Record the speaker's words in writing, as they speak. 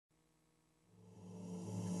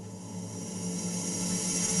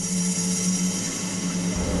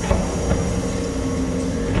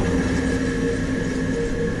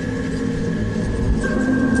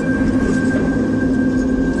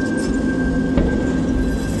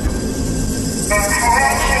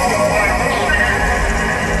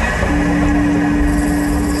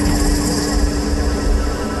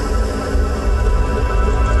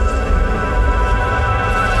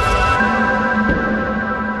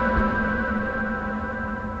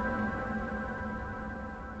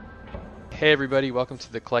Hey everybody, welcome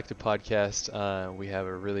to the Collective Podcast. We have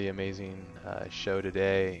a really amazing show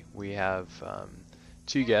today. We have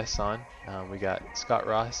two guests on. We got Scott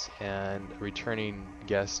Ross and a returning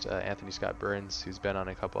guest, Anthony Scott Burns, who's been on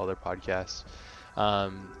a couple other podcasts.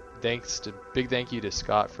 Big thank you to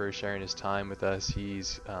Scott for sharing his time with us.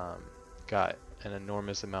 He's got an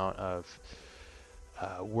enormous amount of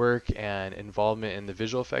work and involvement in the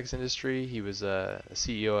visual effects industry. He was a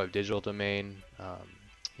CEO of Digital Domain.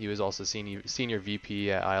 He was also senior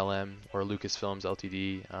VP at ILM or Lucasfilms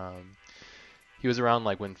Ltd. He was around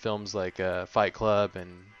like when films like Fight Club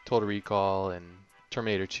and Total Recall and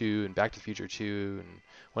Terminator 2 and Back to the Future 2 and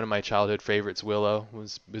one of my childhood favorites, Willow,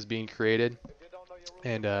 was being created.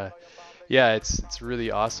 And yeah, it's really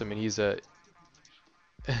awesome. And he's a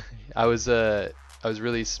I was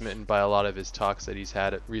really smitten by a lot of his talks that he's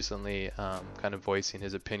had recently, kind of voicing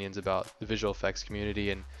his opinions about the visual effects community.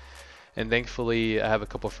 And thankfully, I have a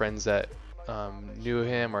couple friends that knew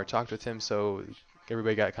him or talked with him, so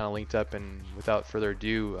everybody got kind of linked up. And without further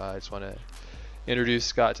ado, I just want to introduce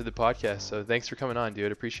Scott to the podcast. So thanks for coming on,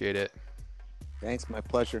 dude. Appreciate it. Thanks, my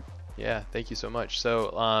pleasure. Yeah, thank you so much.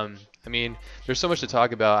 So, I mean, there's so much to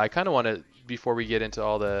talk about. I kind of want to, before we get into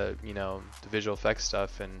all the, the visual effects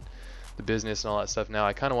stuff and the business and all that stuff now,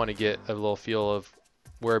 I kind of want to get a little feel of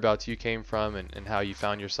whereabouts you came from and how you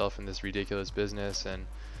found yourself in this ridiculous business and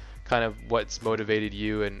kind of what's motivated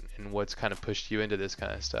you and what's kind of pushed you into this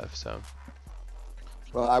kind of stuff. So,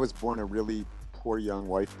 well, I was born a really poor young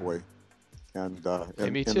white boy, and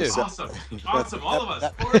hey, me too. Awesome, all of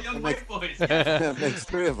us, poor young white boys. That makes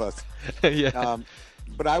three of us. Yeah.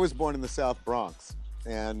 But I was born in the South Bronx,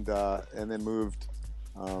 and then moved.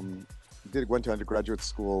 Went to undergraduate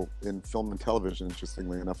school in film and television,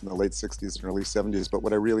 interestingly enough, in the late '60s and early '70s. But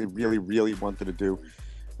what I really, really, really wanted to do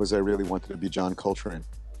was I really wanted to be John Coltrane.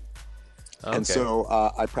 Okay. And so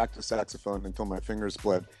I practiced saxophone until my fingers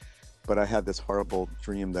bled. But I had this horrible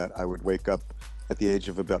dream that I would wake up at the age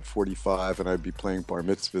of about 45 and I'd be playing bar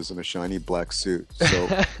mitzvahs in a shiny black suit.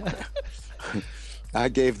 So I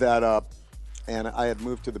gave that up, and I had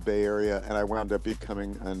moved to the Bay Area, and I wound up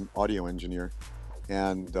becoming an audio engineer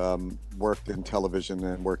and worked in television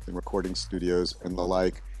and worked in recording studios and the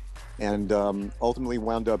like. And ultimately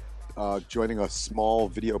wound up joining a small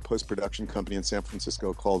video post-production company in San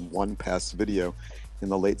Francisco called One Pass Video in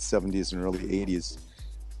the late 70s and early 80s.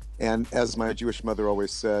 And as my Jewish mother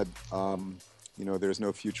always said, there's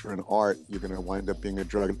no future in art. You're going to wind up being a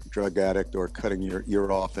drug addict or cutting your ear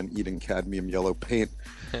off and eating cadmium yellow paint.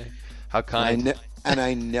 How kind. And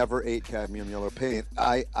I never ate cadmium yellow paint.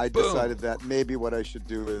 I decided that maybe what I should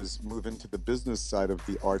do is move into the business side of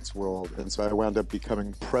the arts world. And so I wound up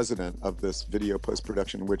becoming president of this video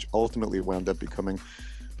post-production, which ultimately wound up becoming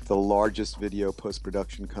the largest video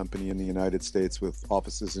post-production company in the United States, with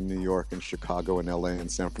offices in New York and Chicago and LA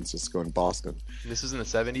and San Francisco and Boston. This is in the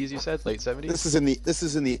 70s, you said? Late 70s? This is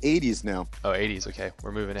in the 80s now. Oh, 80s. Okay,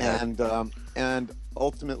 we're moving ahead. And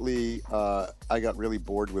ultimately, I got really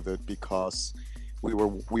bored with it because we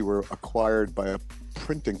were acquired by a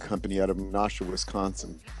printing company out of Menasha,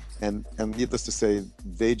 Wisconsin, and needless to say,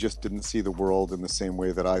 they just didn't see the world in the same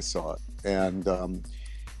way that I saw it. And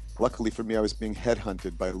luckily for me, I was being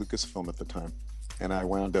headhunted by Lucasfilm at the time, and I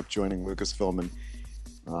wound up joining Lucasfilm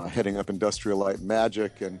and heading up Industrial Light and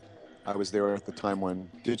Magic. And I was there at the time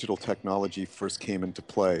when digital technology first came into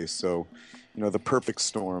play. So, the perfect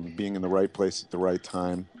storm, being in the right place at the right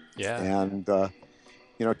time. Yeah. And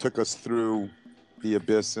it took us through The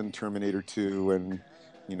Abyss and Terminator 2 and,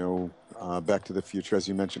 Back to the Future, as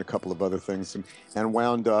you mentioned, a couple of other things, and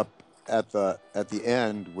wound up at the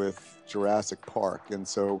end with Jurassic Park. And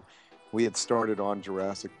so we had started on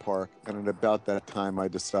Jurassic Park, and at about that time I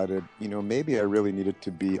decided, maybe I really needed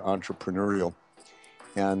to be entrepreneurial.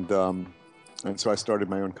 And so I started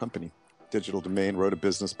my own company, Digital Domain, wrote a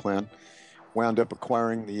business plan, wound up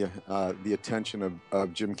acquiring the attention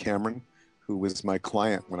of Jim Cameron, who was my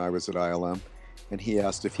client when I was at ILM. And he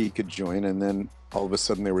asked if he could join, and then all of a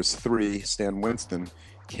sudden there was three. Stan Winston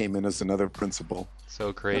came in as another principal.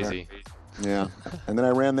 So crazy. Yeah. And then I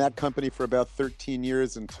ran that company for about 13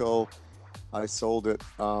 years until I sold it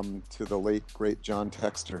to the late, great John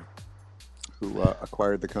Texter, who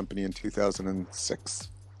acquired the company in 2006.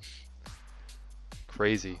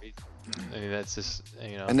 Crazy. I mean, that's just,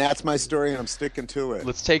 And that's my story, and I'm sticking to it.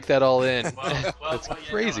 Let's take that all in. That's Yeah,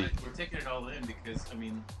 crazy. we're taking it all in because,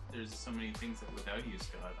 there's so many things that without you,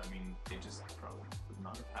 Scott, they just probably would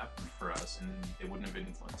not have happened for us, and they wouldn't have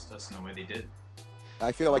influenced us in the way they did.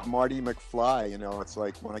 I feel like Marty McFly, you know, it's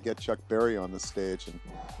like when I get Chuck Berry on the stage and,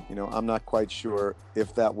 you know, I'm not quite sure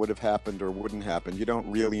if that would have happened or wouldn't happen. You don't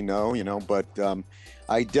really know, you know, but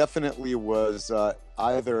I definitely was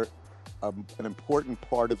either an important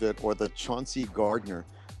part of it or the Chauncey Gardner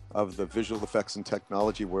of the visual effects and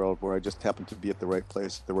technology world, where I just happened to be at the right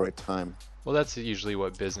place at the right time. Well, that's usually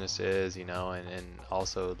what business is, you know, and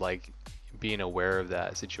also like being aware of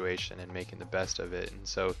that situation and making the best of it. And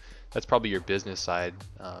so that's probably your business side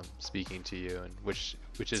speaking to you, and which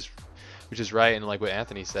is right. And like what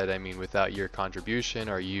Anthony said, I mean, without your contribution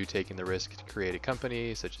or you taking the risk to create a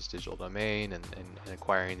company such as Digital Domain and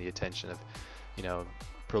acquiring the attention of, you know,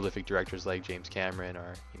 prolific directors like James Cameron,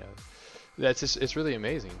 or, you know, that's just, it's really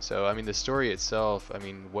amazing. So I mean, the story itself, I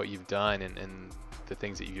mean, what you've done and the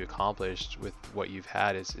things that you've accomplished with what you've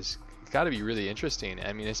had is got to be really interesting.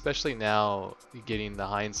 I mean, especially now, getting the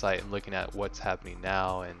hindsight and looking at what's happening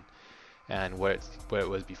now and what it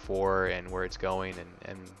was before and where it's going,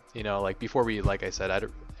 and you know, like before we, like I said,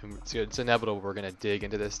 it's inevitable we're gonna dig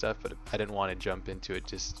into this stuff, but I didn't want to jump into it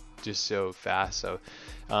just so fast. So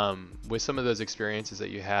with some of those experiences that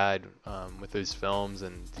you had with those films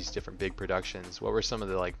and these different big productions, what were some of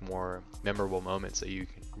the like more memorable moments that you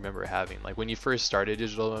can remember having? Like when you first started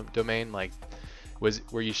Digital Domain, like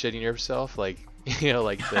were you shitting yourself? Like, you know,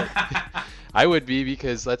 like I would be,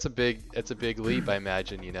 because that's a big leap, I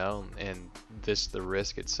imagine, you know, and the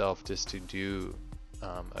risk itself just to do,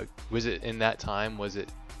 was it in that time, was it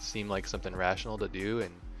seem like something rational to do,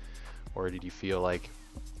 or did you feel like,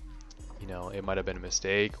 you know, it might have been a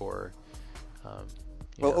mistake, or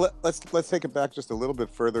well, let's take it back just a little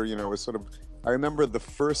bit further. You know, it was sort of, I remember the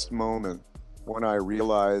first moment when I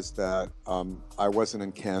realized that I wasn't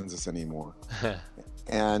in Kansas anymore.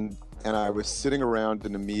 and I was sitting around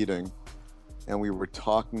in a meeting, and we were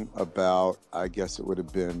talking about, I guess it would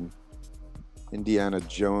have been Indiana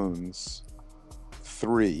Jones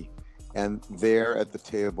 3. And there at the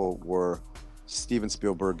table were Steven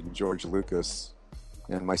Spielberg and George Lucas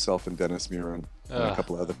and myself and Dennis Muren and a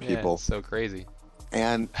couple of other people. Man, so crazy.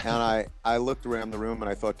 And I looked around the room and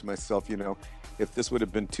I thought to myself, you know, if this would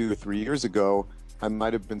have been 2 or 3 years ago, I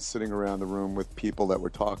might have been sitting around the room with people that were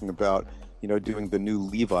talking about, you know, doing the new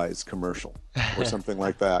Levi's commercial or something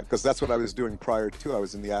like that. Because that's what I was doing prior to. I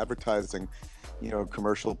was in the advertising, you know,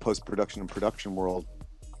 commercial, post-production and production world.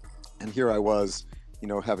 And here I was, you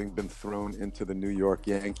know, having been thrown into the New York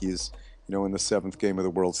Yankees, you know, in the 7th game of the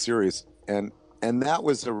World Series. And that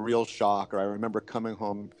was a real shock. Or I remember coming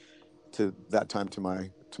home to that time to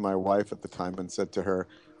my wife at the time and said to her,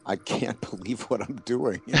 I can't believe what I'm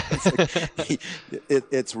doing. You know, it's, like,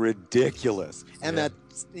 it's ridiculous. And that,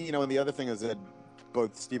 you know, and the other thing is that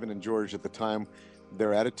both Stephen and George at the time,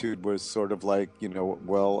 their attitude was sort of like, you know,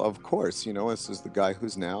 well, of course, you know, this is the guy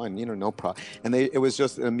who's now, and, you know, no problem. And it was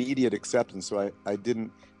just an immediate acceptance. So I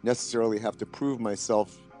didn't necessarily have to prove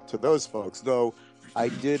myself to those folks, though I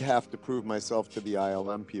did have to prove myself to the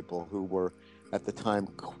ILM people, who were at the time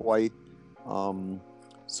quite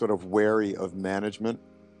sort of wary of management.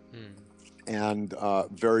 And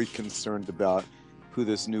very concerned about who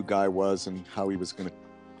this new guy was and how he was going to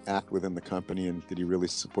act within the company, and did he really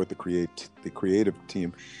support the creative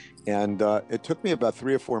team. And it took me about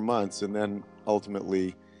 3 or 4 months, and then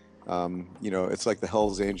ultimately, you know, it's like the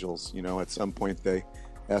Hells Angels. You know, at some point they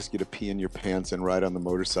ask you to pee in your pants and ride on the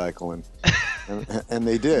motorcycle, and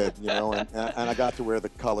they did. You know, and I got to wear the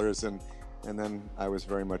colors, and then I was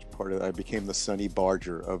very much part of it. I became the Sonny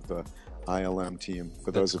Barger of the ILM team,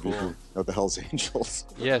 for those of you who know the Hells Angels.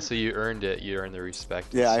 Yeah, so you earned it. You earned the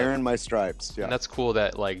respect. Yeah, I earned my stripes. Yeah, and that's cool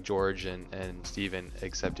that like George and Steven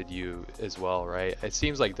accepted you as well, right? It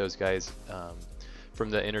seems like those guys,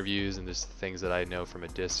 from the interviews and just things that I know from a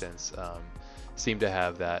distance, seem to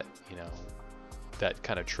have that, you know, that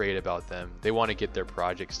kind of trait about them. They want to get their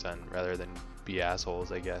projects done rather than be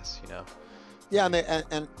assholes, I guess, you know. Yeah,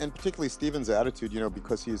 and particularly Steven's attitude, you know,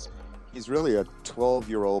 because he's really a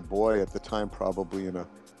 12-year-old boy at the time, probably in a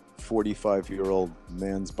 45-year-old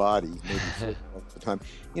man's body, maybe at the time.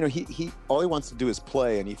 You know, he all he wants to do is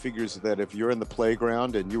play, and he figures that if you're in the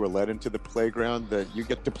playground and you were led into the playground, that you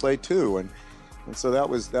get to play too, and so that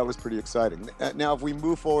was pretty exciting. Now, if we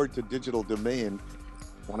move forward to Digital Domain,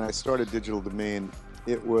 when I started Digital Domain,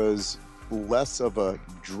 it was less of a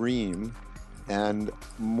dream and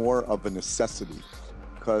more of a necessity,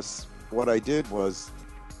 because what I did was,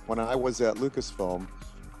 when I was at Lucasfilm,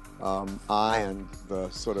 I and the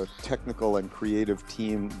sort of technical and creative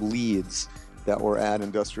team leads that were at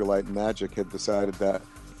Industrial Light and Magic had decided that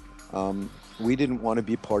we didn't want to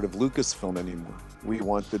be part of Lucasfilm anymore. We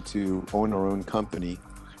wanted to own our own company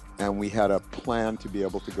and we had a plan to be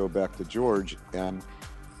able to go back to George and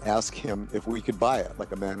ask him if we could buy it,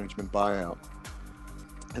 like a management buyout.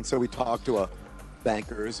 And so we talked to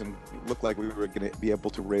bankers, and it looked like we were going to be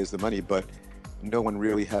able to raise the money, but no one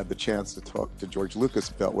really had the chance to talk to George Lucas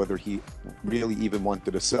about whether he really even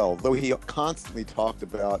wanted to sell. Though he constantly talked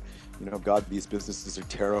about, God, these businesses are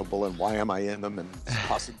terrible, and why am I in them, and it's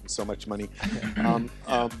costing me so much money.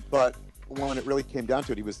 But when it really came down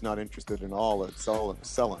to it, he was not interested in all at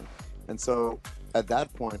selling. And so at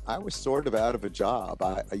that point, I was sort of out of a job.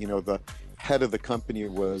 The head of the company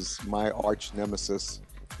was my arch nemesis,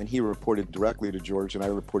 and he reported directly to George, and I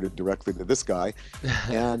reported directly to this guy.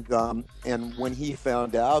 And when he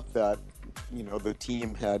found out that, the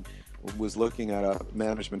team was looking at a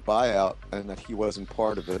management buyout and that he wasn't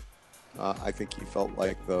part of it, I think he felt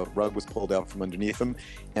like the rug was pulled out from underneath him,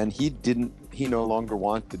 and he no longer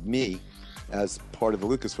wanted me as part of the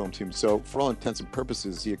Lucasfilm team. So for all intents and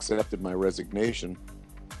purposes, he accepted my resignation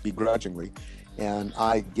begrudgingly, and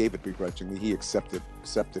I gave it begrudgingly. He accepted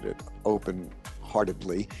it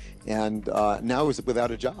open-heartedly, and now he's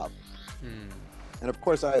without a job. And of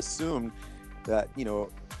course, I assumed that,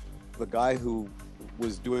 the guy who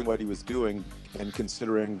was doing what he was doing, and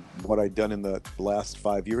considering what I'd done in the last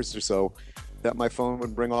 5 years or so, that my phone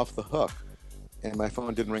would ring off the hook, and my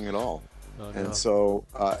phone didn't ring at all. Oh, no. And so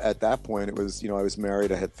at that point, it was, I was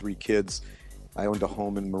married, I had 3 kids, I owned a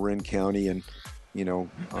home in Marin County, and,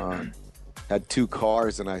 had 2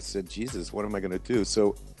 cars, and I said, Jesus, what am I going to do?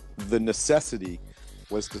 So the necessity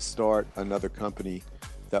was to start another company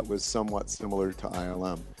that was somewhat similar to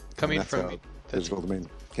ILM. Coming from Digital Domain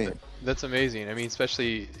came. That's amazing. I mean,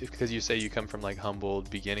 especially because you say you come from like humble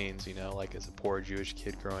beginnings, like as a poor Jewish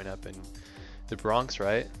kid growing up in the Bronx,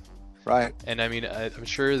 right? Right. And I mean, I'm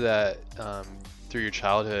sure that through your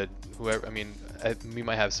childhood, we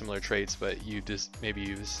might have similar traits, but you've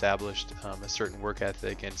established a certain work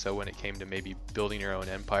ethic, and so when it came to maybe building your own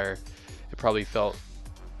empire, it probably felt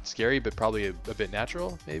scary, but probably a bit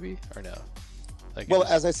natural, maybe, or no?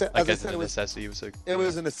 As I said, it was a necessity. It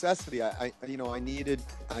was a necessity. I needed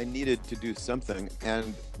to do something,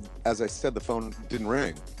 and as I said, the phone didn't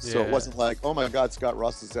ring, so it wasn't like, oh my God, Scott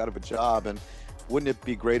Ross is out of a job, and wouldn't it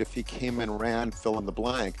be great if he came and ran, fill in the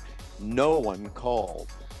blank? No one called.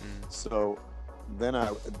 So then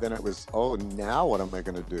it was, oh, now what am I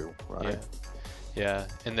going to do, right? Yeah.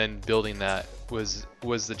 And then building that was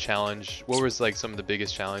the challenge. What was like some of the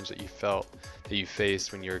biggest challenge that you felt that you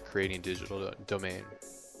faced when you were creating Digital Domain?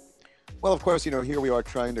 Well, of course, here we are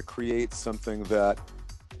trying to create something that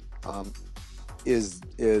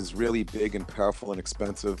is really big and powerful and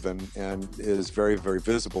expensive, and is very, very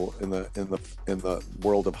visible in the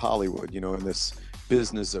world of Hollywood, in this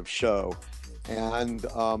business of show. And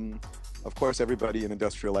of course, everybody in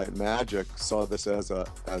Industrial Light and Magic saw this as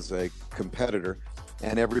a competitor,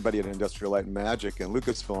 and everybody at Industrial Light and Magic and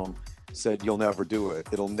Lucasfilm said, you'll never do it.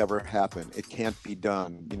 It'll never happen. It can't be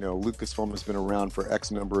done. Lucasfilm has been around for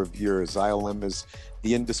X number of years. ILM is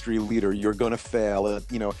the industry leader. You're going to fail,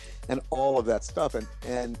 and all of that stuff.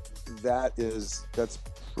 And that's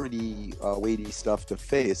pretty weighty stuff to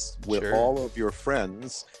face with all of your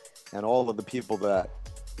friends and all of the people that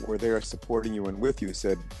were there supporting you and with you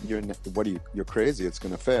said, you're crazy. It's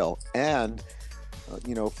going to fail. And,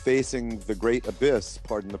 facing the great abyss,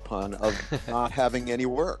 pardon the pun, of not having any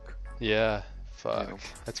work. Yeah, fuck.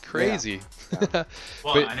 That's crazy. Yeah.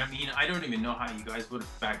 Well, I don't even know how you guys would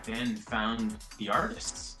have back then found the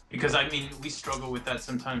artists, because we struggle with that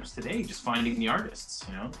sometimes today, just finding the artists.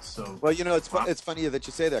 So. Well, it's funny that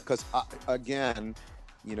you say that, because again,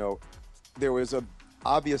 there was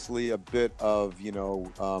obviously a bit of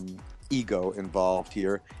ego involved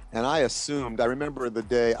here, and I remember the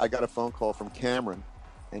day I got a phone call from Cameron,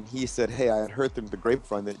 and he said, hey, I had heard through the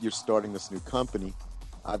grapevine that you're starting this new company.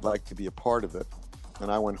 I'd like to be a part of it.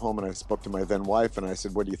 And I went home and I spoke to my then wife, and I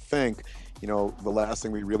said, what do you think? The last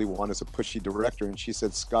thing we really want is a pushy director. And she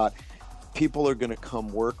said, Scott, people are going to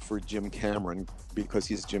come work for Jim Cameron because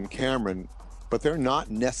he's Jim Cameron, but they're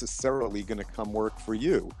not necessarily going to come work for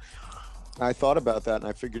you. I thought about that, and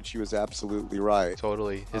I figured she was absolutely right.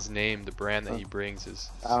 Totally. His name, the brand that he brings is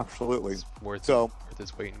absolutely worth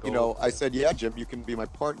its weight in gold. I said, yeah, Jim, you can be my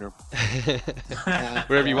partner.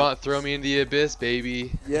 Whatever you want, throw me in the abyss,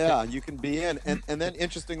 baby. Yeah, you can be in. And then,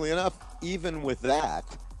 interestingly enough, even with that,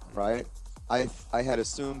 right, I had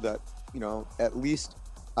assumed that, at least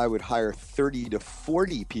I would hire 30 to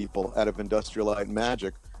 40 people out of Industrial Light and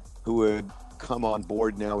Magic who would come on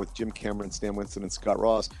board now with Jim Cameron, Stan Winston, and Scott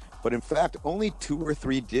Ross. But in fact, only 2 or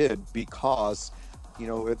 3 did, because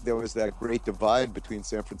there was that great divide between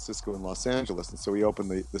San Francisco and Los Angeles. And so we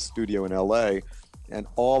opened the studio in LA, and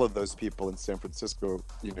all of those people in San Francisco,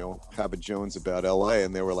 have a Jones about LA,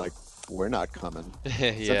 and they were like, we're not coming.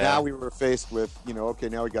 Yeah. So now we were faced with, okay,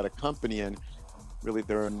 now we got a company, and really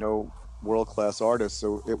there are no world-class artists.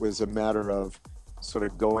 So it was a matter of sort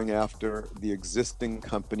of going after the existing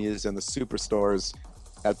companies and the superstars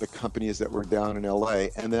at the companies that were down in LA,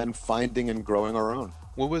 and then finding and growing our own.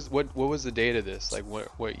 What was the date of this? Like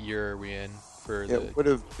what year are we in for the? It would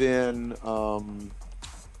have been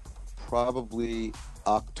probably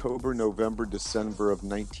October, November, December of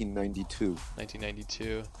 1992.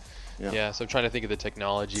 1992. Yeah. Yeah, so I'm trying to think of the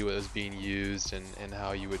technology, what was being used, and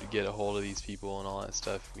how you would get a hold of these people and all that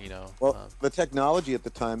stuff, Well, the technology at the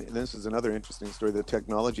time, and this is another interesting story, the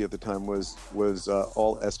technology at the time was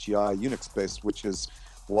all SGI Unix based, which is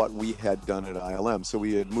what we had done at ILM. So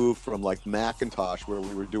we had moved from like Macintosh, where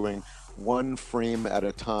we were doing one frame at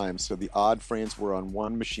a time. So the odd frames were on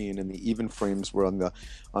one machine and the even frames were on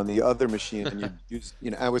the other machine. And you'd use,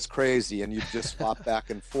 I was crazy, and you'd just swap back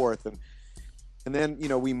and forth. And then,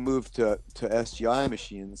 we moved to SGI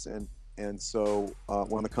machines. And so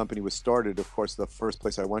when the company was started, of course, the first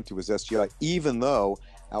place I went to was SGI, even though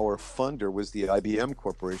our funder was the IBM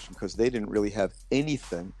Corporation, because they didn't really have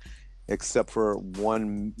anything except for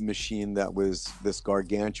one machine that was this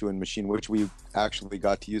gargantuan machine, which we actually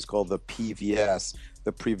got to use, called the PVS,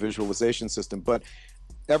 the pre-visualization system. But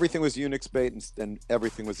everything was Unix-based and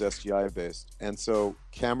everything was SGI-based. And so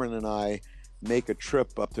Cameron and I make a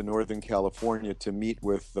trip up to Northern California to meet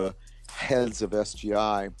with the heads of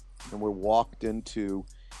SGI, and we're walked into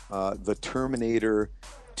the Terminator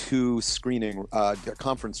 2 screening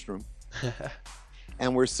conference room.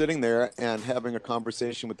 And we're sitting there and having a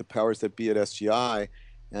conversation with the powers that be at SGI,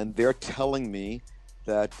 and they're telling me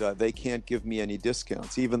that they can't give me any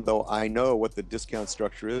discounts, even though I know what the discount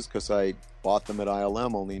structure is because I bought them at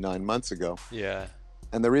ILM only 9 months ago. Yeah.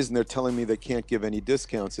 And the reason they're telling me they can't give any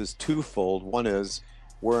discounts is twofold. One is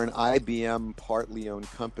we're an IBM partly owned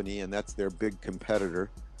company, and that's their big competitor.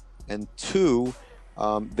 And two,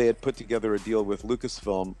 they had put together a deal with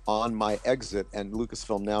Lucasfilm on my exit, and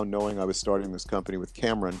Lucasfilm, now knowing I was starting this company with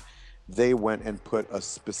Cameron, they went and put a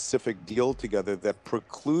specific deal together that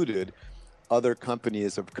precluded other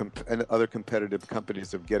companies and other competitive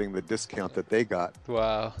companies of getting the discount that they got.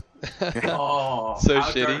 Wow. Oh, so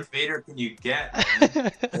how shitty. Darth Vader can you get,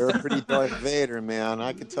 man? They were pretty Darth Vader, man.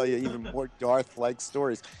 I could tell you even more Darth-like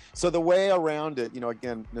stories. So the way around it,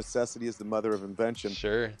 again, necessity is the mother of invention.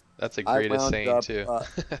 Sure. That's a greatest saying, too.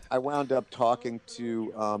 I wound up talking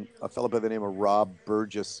to a fellow by the name of Rob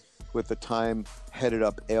Burgess, who at the time headed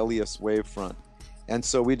up Alias Wavefront. And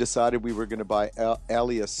so we decided we were going to buy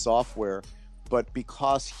Alias software, but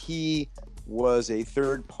because he was a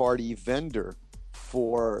third-party vendor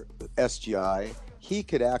for SGI, he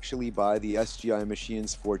could actually buy the SGI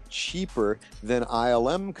machines for cheaper than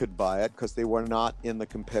ILM could buy it because they were not in the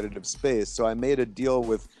competitive space. So I made a deal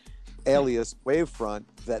with Alias Wavefront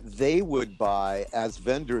that they would buy as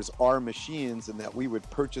vendors our machines, and that we would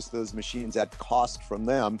purchase those machines at cost from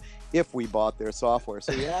them if we bought their software.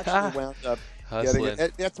 So we actually wound up getting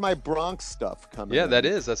it. That's my Bronx stuff coming. Yeah, in. that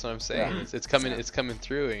is. That's what I'm saying. Yeah. It's coming. It's coming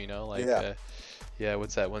through. Like. Yeah. Yeah,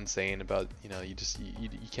 what's that one saying about, you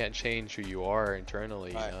can't change who you are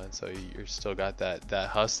internally, Right. and so you're still got that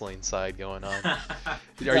hustling side going on. Are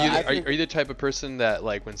Yeah, you the type of person that,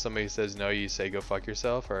 like, when somebody says no, you say go fuck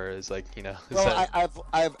yourself, or is like, is Well,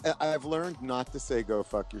 that... I've learned not to say go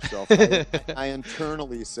fuck yourself. I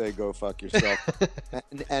internally say go fuck yourself,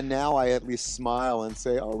 and now I at least smile and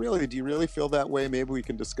say, oh really? Do you really feel that way? Maybe we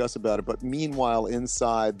can discuss about it. But meanwhile,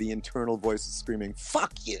 inside, the internal voice is screaming,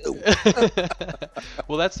 "Fuck you!"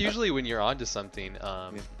 Well, that's usually when you're onto something.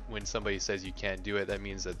 When somebody says you can't do it, that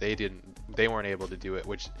means that they weren't able to do it,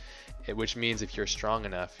 which means if you're strong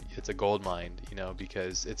enough, it's a gold mine,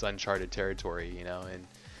 because it's uncharted territory,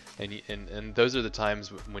 and those are the times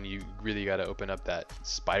when you really got to open up that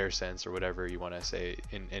spider sense or whatever you want to say,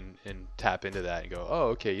 and tap into that and go, oh,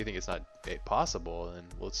 okay, you think it's not possible, and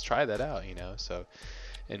let's try that out, so.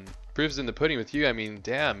 And proof's in the pudding with you. I mean,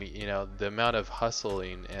 damn, the amount of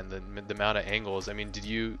hustling and the amount of angles. I mean, did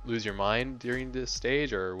you lose your mind during this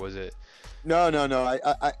stage, or was it? No.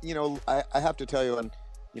 I have to tell you, and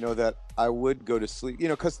that I would go to sleep,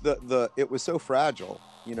 because it was so fragile.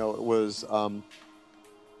 It was,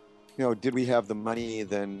 did we have the money?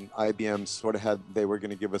 Then IBM sort of they were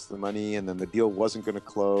going to give us the money, and then the deal wasn't going to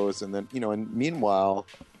close, and then and meanwhile,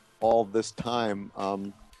 all this time, I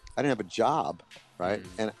didn't have a job. Right.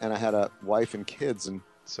 And I had a wife and kids, and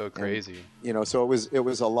so crazy, so it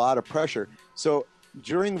was a lot of pressure. So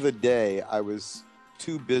during the day, I was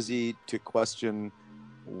too busy to question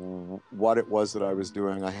what it was that I was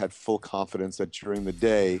doing. I had full confidence that during the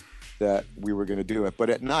day that we were going to do it. But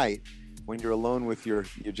at night, when you're alone with you're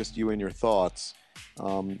just you and your thoughts,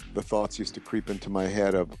 the thoughts used to creep into my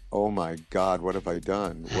head of, oh my God, what have I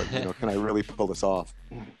done? Can I really pull this off?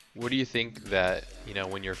 What do you think that,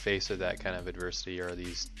 when you're faced with that kind of adversity or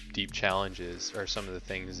these deep challenges, are some of the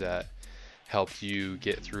things that helped you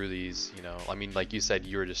get through these? I mean, like you said,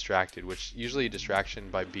 you were distracted, which usually distraction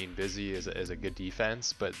by being busy is a good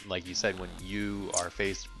defense. But like you said, when you are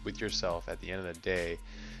faced with yourself at the end of the day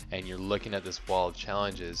and you're looking at this wall of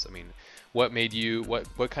challenges, I mean, what made you,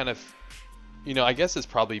 what kind of, I guess it's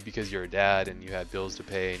probably because you're a dad and you had bills to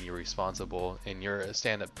pay and you're responsible and you're a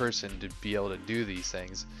stand-up person to be able to do these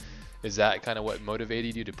things. Is that kind of what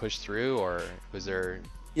motivated you to push through, or was there?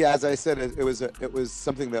 Yeah, as I said, it was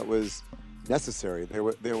something that was necessary. There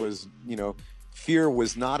was, fear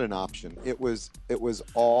was not an option. It was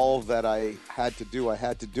all that I had to do. I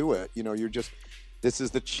had to do it. This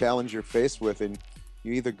is the challenge you're faced with, and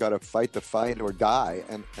you either got to fight the fight or die.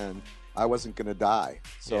 And I wasn't going to die,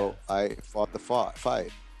 so yeah. I fought the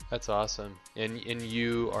fight. That's awesome. And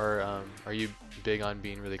you are you big on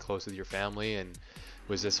being really close with your family? And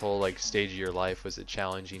was this whole stage of your life, was it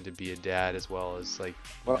challenging to be a dad as well as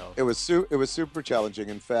It was super challenging.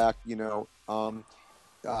 In fact,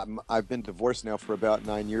 I've been divorced now for about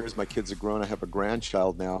 9 years. My kids are grown. I have a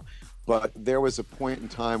grandchild now. But there was a point in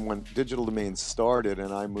time when Digital Domain started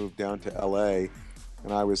and I moved down to LA,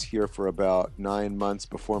 and I was here for about 9 months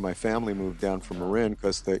before my family moved down from Marin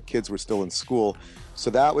because the kids were still in school. So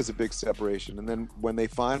that was a big separation. And then when they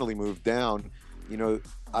finally moved down,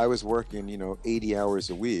 I was working, 80 hours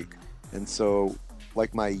a week. And so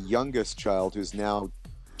like my youngest child, who's now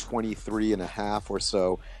 23 and a half or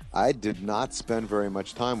so, I did not spend very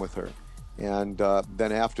much time with her. And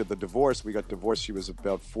then after the divorce, we got divorced. She was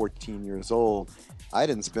about 14 years old. I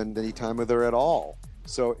didn't spend any time with her at all.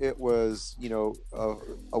 So it was,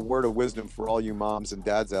 a word of wisdom for all you moms and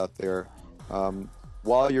dads out there.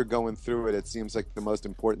 While you're going through it, it seems like the most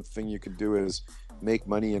important thing you can do is make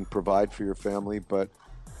money and provide for your family. But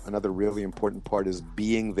another really important part is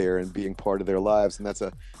being there and being part of their lives. And that's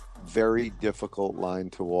a very difficult line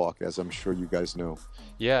to walk, as I'm sure you guys know.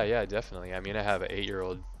 Yeah, definitely. I mean, I have an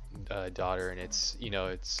 8-year-old daughter, and it's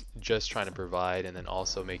just trying to provide, and then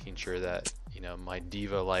also making sure that my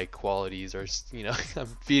diva-like qualities are, I'm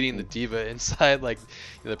feeding the diva inside,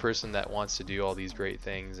 the person that wants to do all these great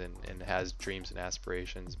things and has dreams and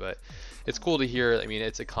aspirations. But it's cool to hear. I mean,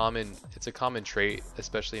 it's a common trait,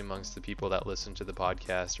 especially amongst the people that listen to the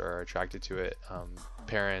podcast or are attracted to it,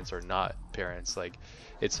 parents or not parents.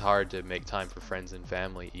 It's hard to make time for friends and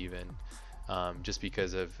family even. Just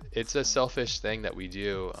because it's a selfish thing that we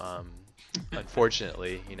do,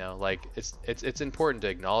 unfortunately. It's important to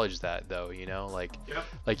acknowledge that, though. Yep.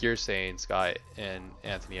 Like you're saying, Scott and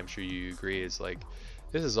Anthony, I'm sure you agree, is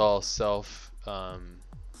this is all it's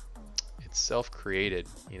self-created,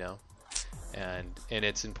 and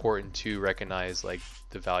it's important to recognize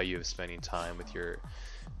the value of spending time with your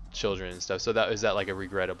children and stuff. So is that a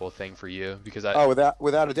regrettable thing for you? Because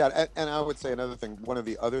without a doubt. And I would say another thing, one of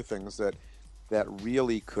the other things that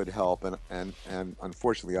really could help, and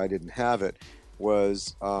unfortunately I didn't have it,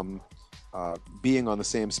 was being on the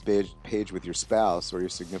same page with your spouse or your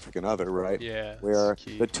significant other, right? Yeah. Where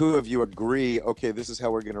the two of you agree, okay, this is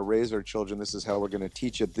how we're going to raise our children, this is how we're going to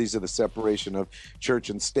teach it, these are the separation of church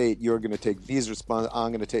and state, you're going to take these responsibilities,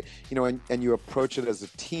 I'm going to take, and you approach it as a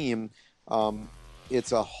team.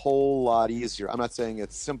 It's a whole lot easier. I'm not saying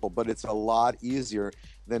it's simple, but it's a lot easier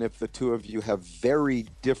than if the two of you have very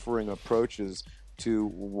differing approaches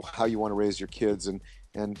to how you want to raise your kids and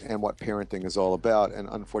what parenting is all about. And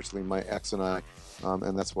unfortunately, my ex and I,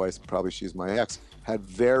 and that's why probably she's my ex, had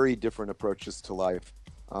very different approaches to life.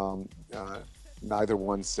 Neither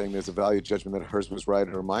one saying there's a value judgment that hers was right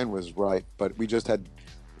or mine was right, but we just had,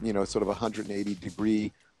 sort of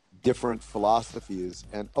 180-degree different philosophies.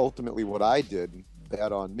 And ultimately what I did,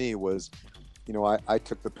 bad on me, was I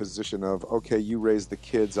took the position of, okay, you raise the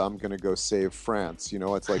kids, I'm going to go save France.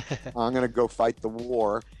 It's like, I'm going to go fight the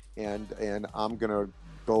war, and I'm going to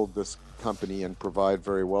build this company and provide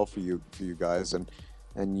very well for you guys,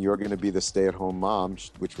 and you're going to be the stay-at-home mom,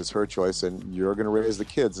 which was her choice, and you're going to raise the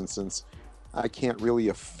kids. And since I can't really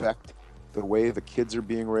affect the way the kids are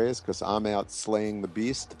being raised because I'm out slaying the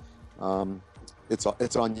beast,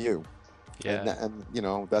 it's on you. Yeah. And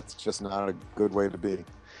that's just not a good way to be.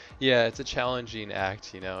 Yeah, it's a challenging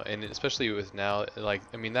act, and especially with now,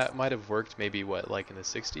 that might have worked maybe in the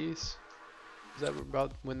 60s? Is that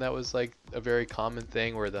about when that was like a very common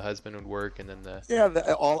thing where the husband would work and then the Yeah,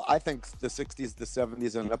 I think the 60s, the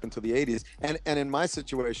 70s, and up into the 80s. And in my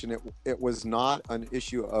situation, it was not an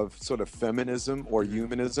issue of sort of feminism or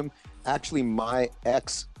humanism. Actually, my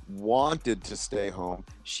ex wanted to stay home.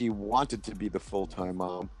 She wanted to be the full-time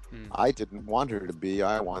mom. I didn't want her to be.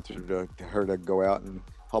 I wanted her to go out and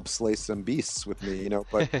help slay some beasts with me,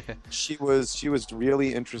 But she was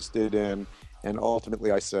really interested in. And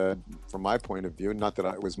ultimately, I said, from my point of view, not that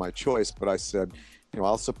it was my choice, but I said,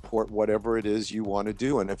 I'll support whatever it is you want to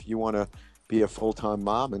do. And if you want to be a full-time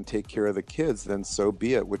mom and take care of the kids, then so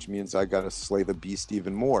be it, which means I got to slay the beast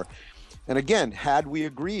even more. And again, had we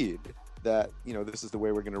agreed that, this is the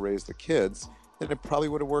way we're going to raise the kids, then it probably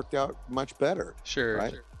would have worked out much better. Sure.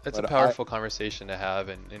 Right? That's a powerful conversation to have,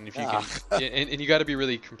 and if you can, and you got to be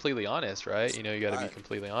really completely honest, right? You got to be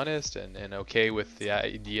completely honest and okay with the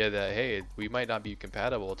idea that, hey, we might not be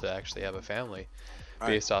compatible to actually have a family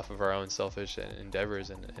based off of our own selfish endeavors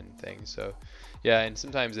and things. So, yeah, and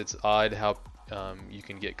sometimes it's odd how you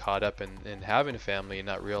can get caught up in having a family and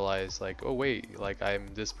not realize, like, oh wait, like I'm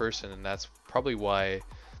this person, and that's probably why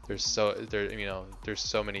there's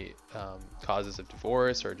so many causes of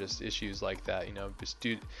divorce or just issues like that, just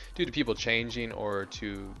due to people changing or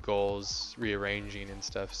to goals rearranging and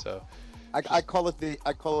stuff. So I call it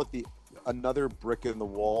the another brick in the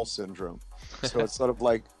wall syndrome. So it's sort of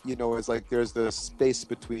like, it's like there's the space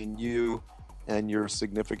between you and your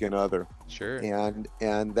significant other. Sure.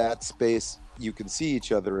 And that space you can see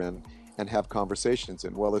each other in and have conversations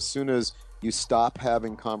in. Well, as soon as you stop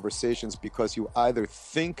having conversations because you either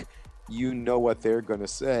think you know what they're going to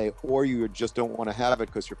say, or you just don't want to have it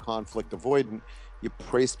because you're conflict avoidant, you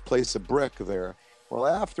place a brick there. Well,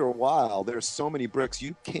 after a while, there's so many bricks,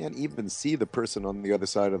 you can't even see the person on the other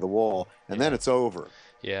side of the wall, and then it's over.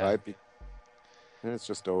 Yeah. Right? And it's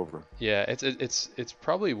just over. Yeah, it's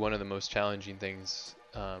probably one of the most challenging things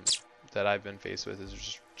that I've been faced with is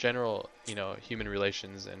just general, human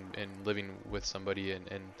relations and living with somebody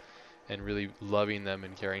and really loving them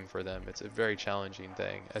and caring for them. It's a very challenging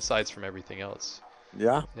thing, aside from everything else.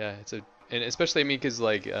 Yeah. Yeah, and especially, because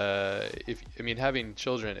having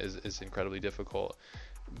children is incredibly difficult.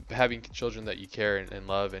 Having children that you care and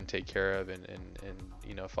love and take care of and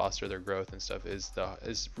foster their growth and stuff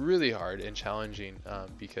is really hard and challenging,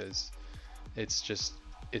 because it's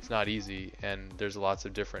not easy, and there's lots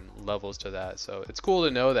of different levels to that. So it's cool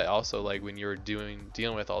to know that also, like, when you're dealing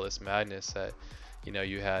with all this madness, that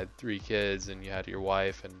you had 3 kids and you had your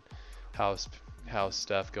wife and house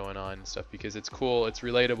stuff going on and stuff, because it's cool, it's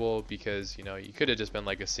relatable, because you could have just been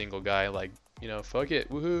like a single guy, like, fuck it,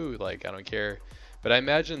 woohoo, like I don't care. But I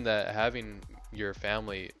imagine that having your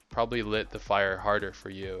family probably lit the fire harder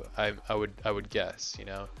for you. I would guess,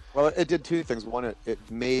 Well, it did 2 things. One, it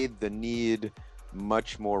made the need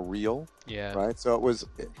much more real. Yeah. Right. So it was,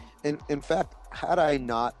 in fact, had I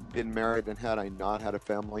not been married and had I not had a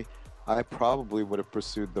family, I probably would have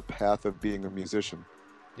pursued the path of being a musician.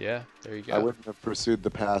 Yeah, there you go. I wouldn't have pursued the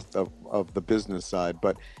path of the business side,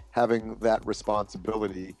 but having that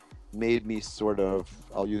responsibility made me sort of,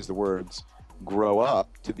 I'll use the words, grow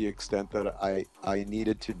up to the extent that I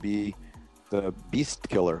needed to be the beast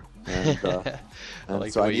killer. And,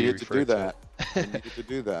 like so I needed to do that. I needed to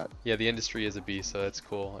do that. Yeah, the industry is a beast, so that's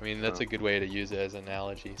cool. I mean, that's a good way to use it as an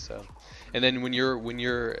analogy. So, and then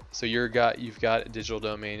you've got a digital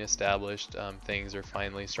domain established, things are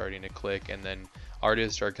finally starting to click, and then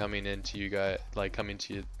artists are coming into you guys, like coming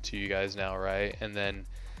to you guys now, right? And then,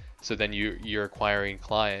 so then you're acquiring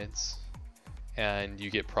clients, and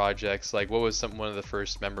you get projects. Like, what was one of the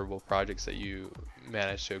first memorable projects that you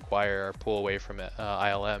managed to acquire or pull away from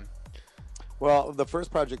ILM? Well, the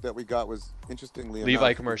first project that we got was, interestingly Levi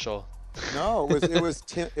enough, commercial. No, it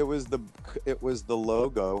was the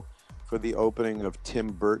logo for the opening of Tim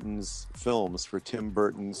Burton's films for Tim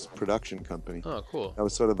Burton's production company. Oh, cool. That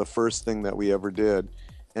was sort of the first thing that we ever did,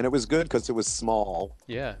 and it was good because it was small.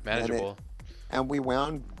 Yeah, manageable. And we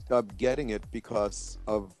wound up getting it because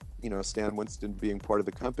of Stan Winston being part of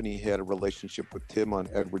the company. He had a relationship with Tim on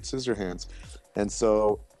Edward Scissorhands, and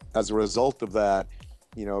so as a result of that,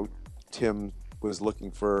 Tim was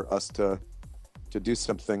looking for us to do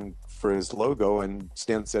something for his logo, and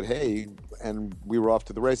Stan said, hey, and we were off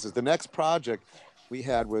to the races. The next project we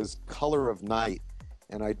had was Color of Night,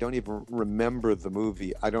 and I don't even remember the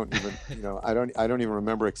movie. I don't even, I don't even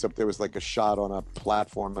remember, except there was like a shot on a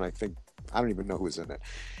platform, and I don't even know who was in it.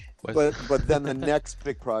 But then the next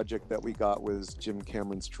big project that we got was Jim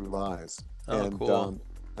Cameron's True Lies. Oh, and, cool.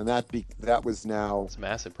 And that was now, it's a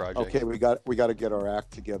massive project. Okay, we got to get our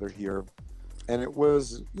act together here, and it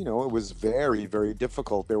was it was very, very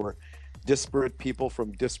difficult. There were disparate people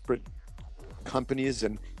from disparate companies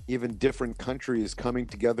and even different countries coming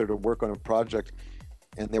together to work on a project,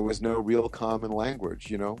 and there was no real common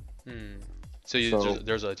language, you know. Hmm. So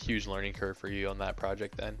There's a huge learning curve for you on that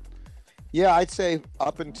project then. yeah, I'd say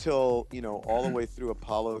up until, you know, all the way through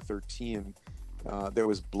Apollo 13, there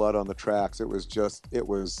was blood on the tracks. It was just, it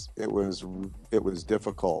was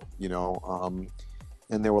difficult, you know.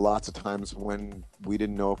 And there were lots of times when we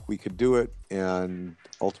didn't know if we could do it, and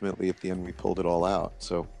ultimately at the end we pulled it all out.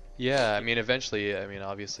 So Yeah, I mean, eventually, I mean,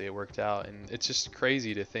 obviously it worked out, and it's just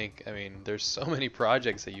crazy to think. I mean, there's so many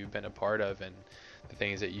projects that you've been a part of, and the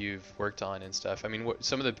things that you've worked on and stuff. I mean, what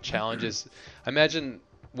some of the challenges? I imagine,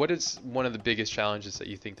 what is one of the biggest challenges that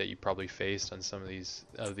you think that you probably faced on some of these?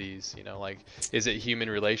 You know, like, is it human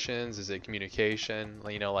relations? Is it communication?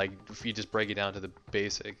 Like, you know, like if you just break it down to the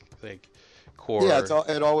basic, like, core yeah,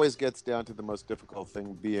 it always gets down to the most difficult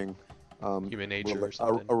thing being human nature or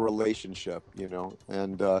something. a relationship, you know,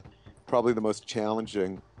 and probably the most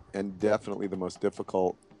challenging and definitely the most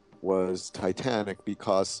difficult was Titanic,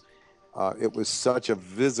 because it was such a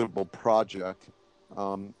visible project.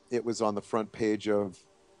 It was on the front page of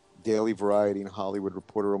Daily Variety and Hollywood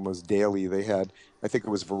Reporter almost daily. They had, I think it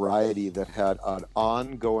was Variety that had an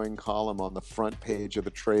ongoing column on the front page of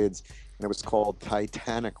the trades, and it was called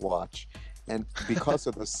Titanic Watch. And because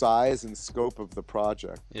of the size and scope of the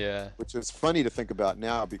project, Yeah. which is funny to think about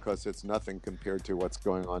now because it's nothing compared to what's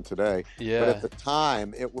going on today. Yeah. But at the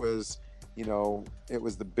time, it was, you know, it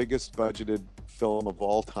was the biggest budgeted film of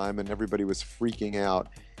all time, and everybody was freaking out.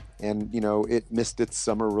 And, you know, it missed its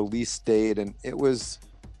summer release date, and it was,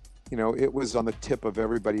 you know, it was on the tip of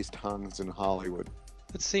everybody's tongues in Hollywood.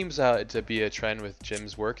 It seems out to be a trend with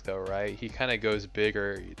Jim's work, though, right? He kind of goes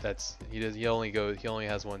bigger. He only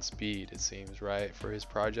has one speed, it seems, right, for his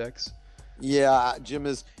projects. Yeah, Jim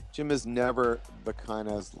is never the kind,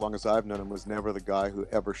 as long as I've known him, was never the guy who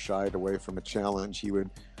ever shied away from a challenge. He would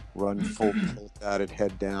run full tilt at it,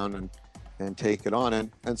 head down, and take it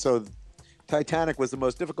on. And so Titanic was the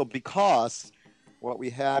most difficult because what we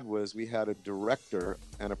had a director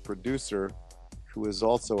and a producer who was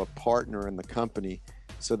also a partner in the company.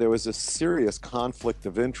 So there was a serious conflict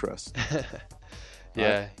of interest.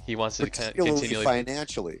 Yeah, he wants to kind of particularly continually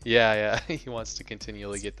financially. Yeah, he wants to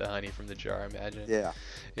continually get the honey from the jar, I imagine. Yeah.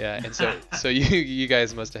 Yeah, and so you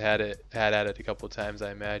guys must have had at it a couple of times,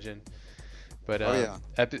 I imagine. But Oh yeah.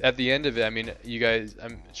 at the end of it, I mean, you guys,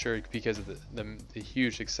 I'm sure because of the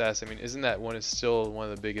huge success. I mean, isn't that still one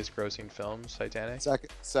of the biggest grossing films, Titanic?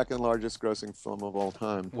 Second largest grossing film of all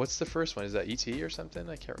time. What's the first one? Is that E.T. or something?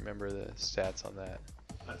 I can't remember the stats on that.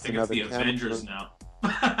 I think it's the Avengers now.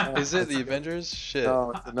 Is it the Avengers? Shit.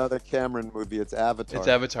 No, it's another Cameron movie. It's Avatar. It's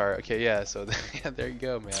Avatar. Okay, yeah. So yeah, there you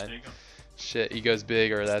go, man. There you go. Shit, he goes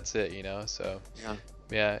big, or that's it, you know. So Yeah.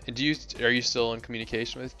 yeah. And are you still in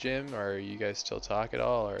communication with Jim, or you guys still talk at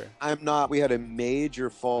all, or? I'm not. We had a major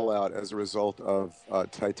fallout as a result of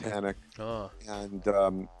Titanic, Oh, and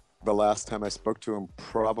the last time I spoke to him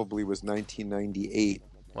probably was 1998.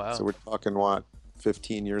 wow. So we're talking, what,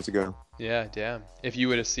 15 years ago? Yeah, damn. If you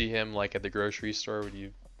were to see him like at the grocery store, would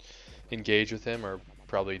you engage with him, or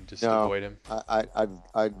probably just No. avoid him?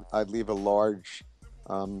 I'd leave a large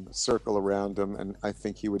circle around him, and I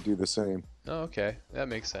think he would do the same. Oh, okay, that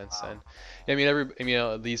makes sense then. I mean, you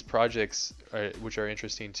know, these projects which are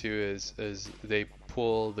interesting too, is they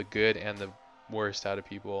pull the good and the worst out of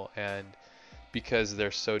people, and because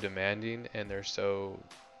they're so demanding and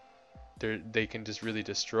they can just really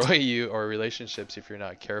destroy you or relationships if you're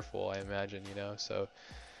not careful, I imagine, you know. So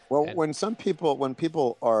Well, and- when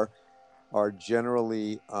people are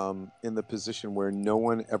generally in the position where no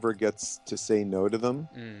one ever gets to say no to them,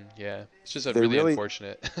 yeah, it's just They really really-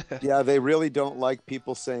 unfortunate. yeah, they really don't like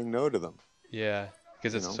people saying no to them. Yeah,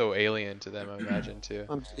 because You it's know? so alien to them, I imagine too.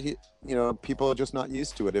 You know, people are just not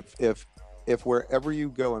used to it. If wherever you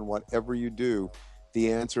go and whatever you do,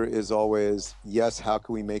 the answer is always yes, how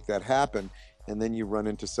can we make that happen? And then you run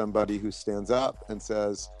into somebody who stands up and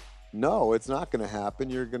says, no, it's not going to happen.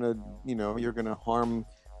 You're going to harm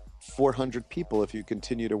 400 people if you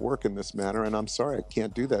continue to work in this manner, and I'm sorry, I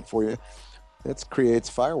can't do that for you. That creates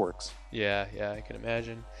fireworks. Yeah, I can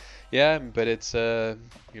imagine. Yeah, but it's you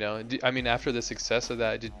know, I mean, after the success of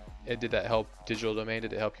that, did that help Digital Domain?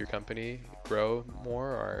 Did it help your company grow more,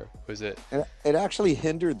 or was it? And it actually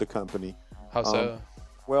hindered the company. How so?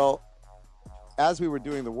 Well, as we were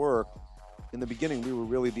doing the work, in the beginning, we were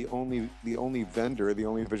really the only vendor, the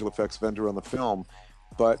only visual effects vendor on the film.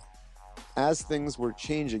 But as things were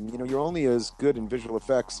changing, you know, you're only as good in visual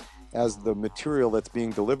effects as the material that's being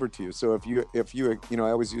delivered to you. So if you know,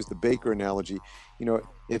 I always use the baker analogy. You know,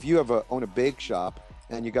 if you own a bake shop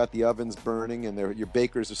and you got the ovens burning, and your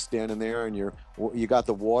bakers are standing there, and you got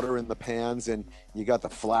the water in the pans, and you got the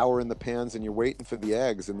flour in the pans, and you're waiting for the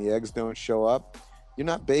eggs, and the eggs don't show up, you're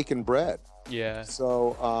not baking bread. Yeah.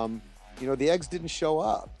 So the eggs didn't show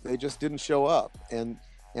up. They just didn't show up, and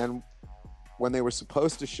when they were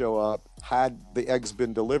supposed to show up, had the eggs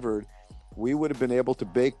been delivered, we would have been able to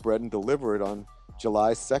bake bread and deliver it on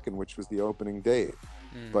July 2nd, which was the opening date.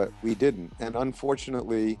 But we didn't. And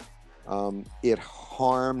unfortunately, it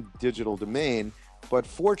harmed Digital Domain. But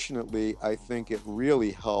fortunately, I think it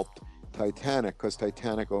really helped Titanic, because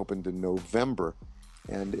Titanic opened in November,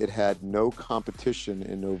 and it had no competition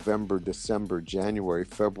in November, December, January,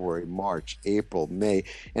 February, March, April, May.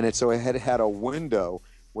 And so it had a window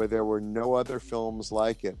where there were no other films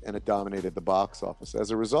like it, and it dominated the box office.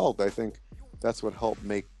 As a result, I think that's what helped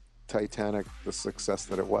make Titanic the success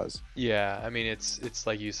that it was. Yeah, I mean, it's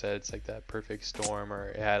like you said, it's like that perfect storm,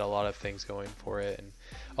 or it had a lot of things going for it, and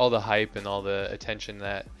all the hype and all the attention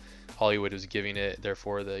that Hollywood was giving it,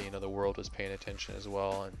 therefore the world was paying attention as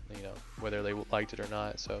well, and whether they liked it or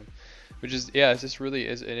not. So, which is, yeah, it's just really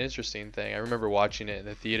is an interesting thing. I remember watching it in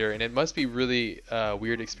the theater, and it must be really a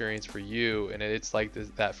weird experience for you, and it's like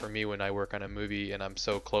that for me when I work on a movie and I'm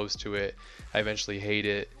so close to it, I eventually hate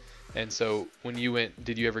it. And so when you went,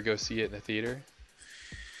 did you ever go see it in the theater?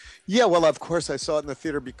 Yeah, well, of course I saw it in the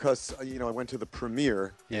theater because I went to the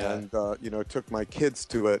premiere, Yeah. and took my kids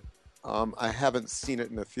to it. I haven't seen it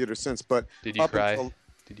in the theater since, but Did you cry?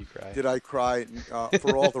 Did you cry? Did I cry?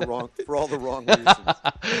 For all the wrong reasons.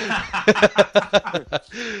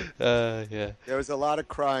 Yeah. There was a lot of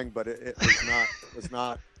crying, but it was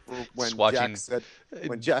not when Just watching...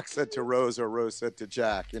 Jack said to Rose, or Rose said to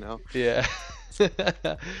Jack. Yeah.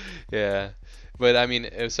 Yeah. But I mean,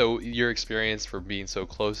 so your experience for being so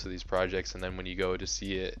close to these projects, and then when you go to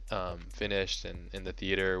see it finished and in the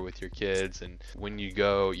theater with your kids, and when you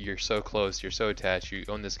go, you're so close, you're so attached, you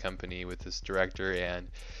own this company with this director, and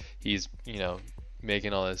he's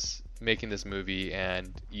making this movie,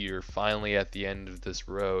 and you're finally at the end of this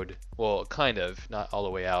road. Well, kind of, not all the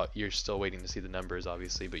way out. You're still waiting to see the numbers,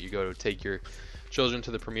 obviously, but you go to take your children to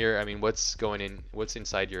the premiere. I mean, what's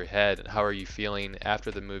inside your head, and how are you feeling after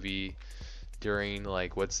the movie? During,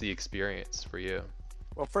 what's the experience for you?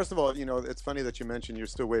 Well, first of all, it's funny that you mentioned you're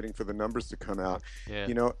still waiting for the numbers to come out. Yeah.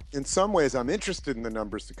 In some ways I'm interested in the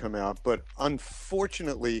numbers to come out, but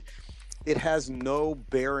unfortunately it has no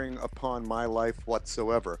bearing upon my life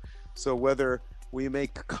whatsoever. So whether we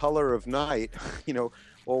make Color of Night,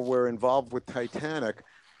 or we're involved with Titanic,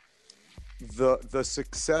 the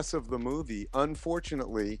success of the movie,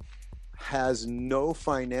 unfortunately, has no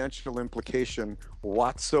financial implication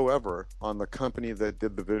whatsoever on the company that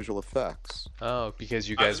did the visual effects. Oh, because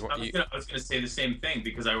you guys I was going to say the same thing,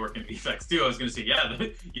 because I work in VFX too. I was going to say, yeah,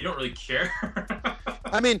 you don't really care.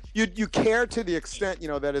 I mean, you care to the extent,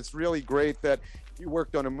 that it's really great that you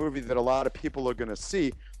worked on a movie that a lot of people are going to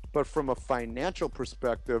see, but from a financial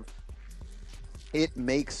perspective, it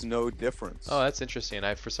makes no difference. Oh, that's interesting.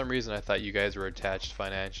 For some reason I thought you guys were attached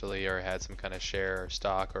financially, or had some kind of share or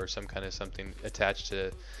stock or some kind of something attached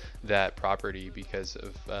to that property because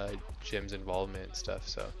of Jim's involvement and stuff.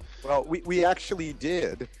 So, well, we actually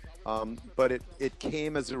did, but it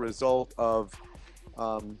came as a result of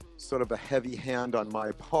sort of a heavy hand on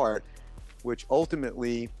my part, which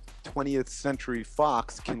ultimately 20th Century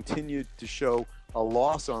Fox continued to show a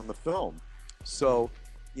loss on the film. So,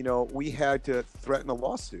 we had to threaten a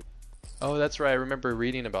lawsuit. Oh, that's right. I remember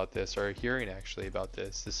reading about this, or hearing actually about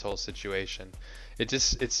this whole situation.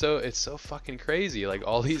 It's so fucking crazy, like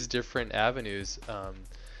all these different avenues,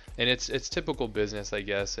 and it's typical business, I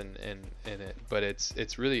guess, in it, but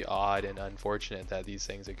it's really odd and unfortunate that these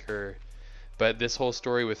things occur. But this whole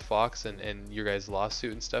story with Fox and your guys'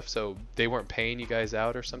 lawsuit and stuff, so they weren't paying you guys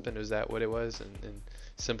out or something? Was that what it was in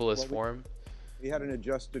simplest form? We had an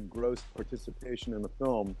adjusted gross participation in the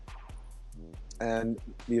film, and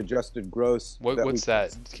the adjusted gross. What's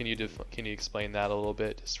that? Can you explain that a little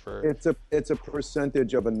bit, just for? It's a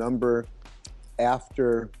percentage of a number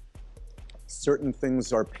after certain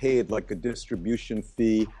things are paid, like a distribution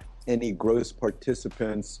fee, any gross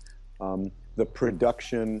participants, the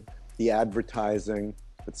production, the advertising,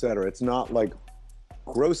 etc. It's not like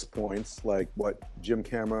gross points like what Jim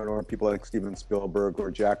Cameron or people like Steven Spielberg or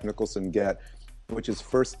Jack Nicholson get, which is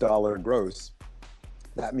first dollar gross.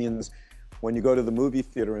 That means when you go to the movie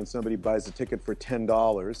theater and somebody buys a ticket for $10,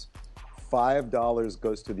 $5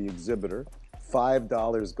 goes to the exhibitor,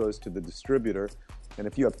 $5 goes to the distributor, and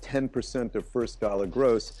if you have 10% of first dollar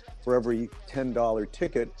gross, for every $10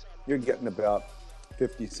 ticket, you're getting about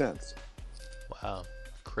 50 cents. Wow,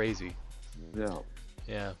 crazy. Yeah.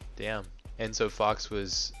 Yeah, damn. And so Fox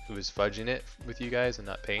was fudging it with you guys and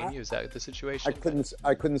not paying you. Is that the situation?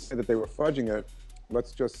 I couldn't say that they were fudging it.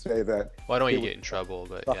 Let's just say that Well, I don't want it you to was get in trouble,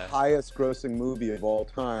 but the yeah. highest grossing movie of all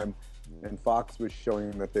time, and Fox was showing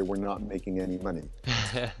that they were not making any money.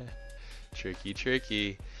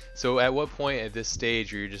 Tricky. So at what point at this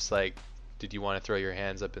stage were you just like, did you want to throw your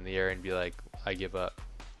hands up in the air and be like, I give up?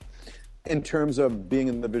 In terms of being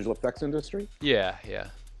in the visual effects industry, Yeah.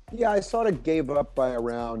 yeah, I sort of gave up by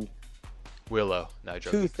around Willow. No,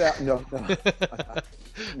 joking. 2000. No,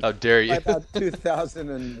 How dare you? by about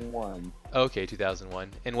 2001. Okay,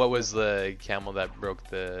 2001. And what was the camel that broke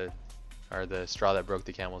the straw that broke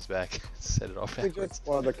the camel's back? Said it all backwards.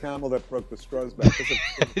 Well, the camel that broke the straw's back.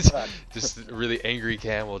 Just a really angry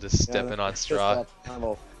camel just stepping on Just straw. that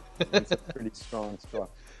camel. It's a pretty strong straw.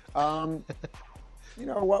 You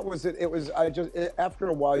know, what was it? It was, after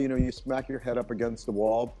a while, you know, you smack your head up against the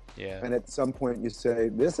wall. Yeah. And at some point you say,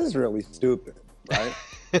 this is really stupid, right?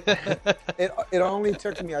 it only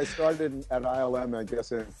took me, I started at ILM, I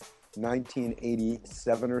guess, in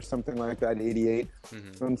 1987 or something like that, 88.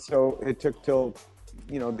 Mm-hmm. And so it took till,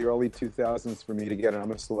 you know, the early 2000s for me to get it.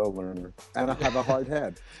 I'm a slow learner and I have a hard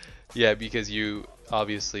head. Yeah, because you're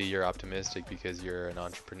optimistic because you're an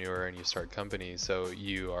entrepreneur and you start companies. So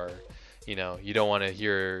you are, you know, you don't want to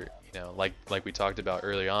hear, you know, like we talked about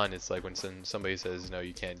early on. It's like when somebody says, no,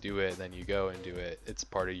 you can't do it, then you go and do it. It's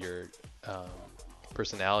part of your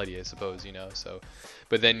personality, I suppose, you know. So,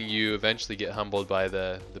 but then you eventually get humbled by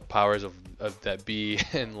the powers of that be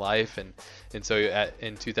in life, and so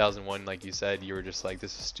in 2001, like you said, you were just like,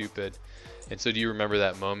 this is stupid. And so do you remember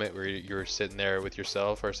that moment where you were sitting there with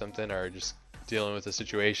yourself or something, or just dealing with a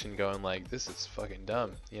situation going like, this is fucking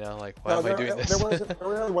dumb, you know, like, why am I doing this? There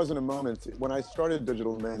really wasn't a moment. When I started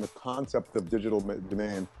Digital Domain, the concept of Digital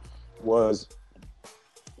Domain was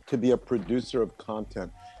to be a producer of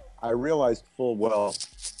content. I realized full well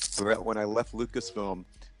that when I left Lucasfilm,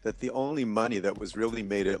 that the only money that was really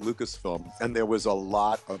made at Lucasfilm, and there was a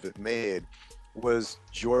lot of it made, was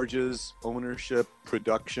George's ownership,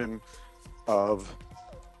 production of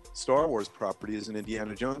Star Wars properties and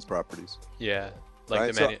Indiana Jones properties. Yeah,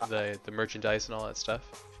 like right? the merchandise and all that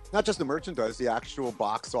stuff. Not just the merchandise, the actual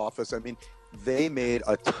box office. I mean, they made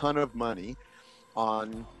a ton of money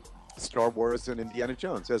on Star Wars and Indiana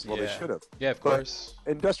Jones, as well they should have. Yeah, of course.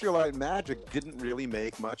 But Industrial Light and Magic didn't really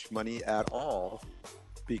make much money at all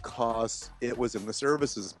because it was in the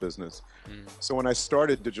services business. So when I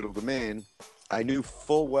started Digital Domain, I knew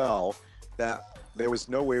full well that there was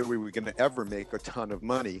no way we were going to ever make a ton of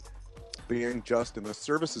money being just in the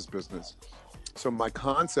services business. So my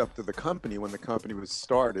concept of the company, when the company was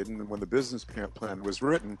started and when the business plan was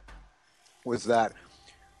written, was that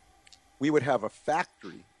we would have a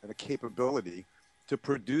factory and a capability to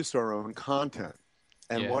produce our own content.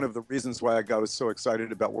 And one of the reasons why I was so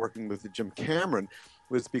excited about working with Jim Cameron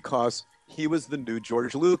was because he was the new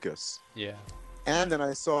George Lucas. Yeah. And then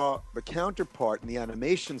I saw the counterpart in the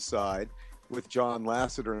animation side with John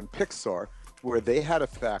Lasseter and Pixar, where they had a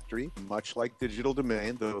factory, much like Digital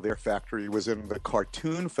Domain, though their factory was in the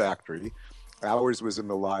cartoon factory. Ours was in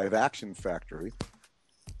the live action factory.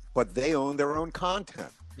 But they owned their own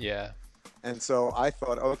content. Yeah. And so I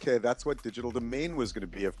thought, okay, that's what Digital Domain was going to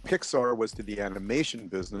be. If Pixar was to the animation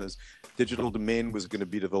business, Digital Domain was going to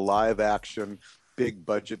be to the live action, big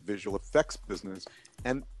budget visual effects business.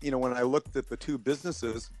 And, you know, when I looked at the two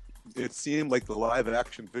businesses, it seemed like the live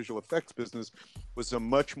action visual effects business was a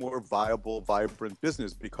much more viable, vibrant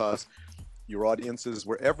business because your audiences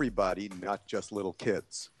were everybody, not just little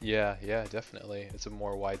kids. Yeah, definitely. It's a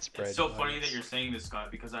more widespread. It's so funny that you're saying this,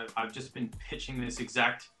 Scott, because I've just been pitching this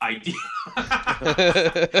exact idea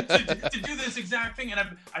to do this exact thing,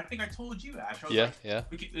 and I think I told you, Ash.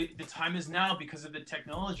 The time is now because of the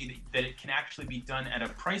technology that it can actually be done at a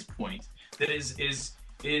price point that is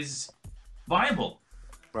viable.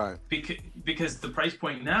 Right. Because the price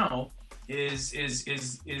point now is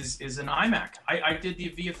an iMac. I did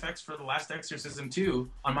the VFX for The Last Exorcism 2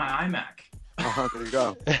 on my iMac. There you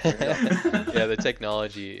go. Yeah, the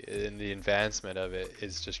technology and the advancement of it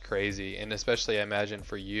is just crazy. And especially, I imagine,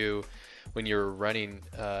 for you, when you're running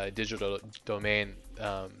Digital Domain,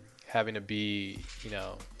 having to be, you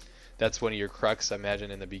know, that's one of your crux, I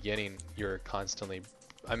imagine, in the beginning. You're constantly...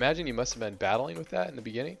 I imagine you must have been battling with that in the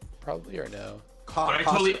beginning, probably, or no?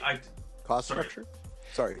 Cost structure?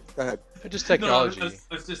 Sorry, go ahead. Just technology. No,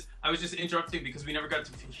 I was just interrupting because we never got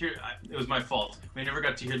to hear. It was my fault. We never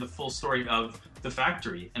got to hear the full story of the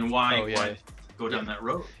factory and why go down that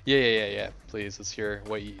road. Yeah. Please, let's hear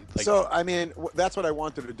what you like. So, I mean, that's what I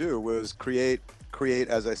wanted to do was create,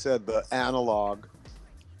 as I said, the analog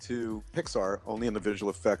to Pixar only in the visual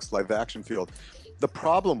effects live action field. The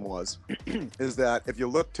problem was, is that if you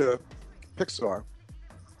look to Pixar,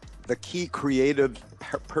 the key creative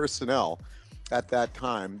personnel at that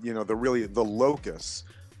time, the locus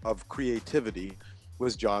of creativity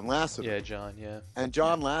was John Lasseter. Yeah, John, yeah. And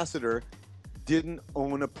John Lasseter didn't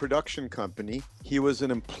own a production company. He was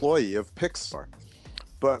an employee of Pixar.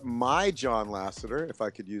 But my John Lasseter, if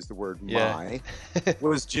I could use the word my,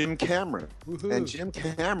 was Jim Cameron. Woo-hoo. And Jim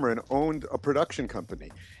Cameron owned a production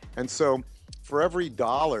company. And so for every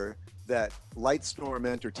dollar that Lightstorm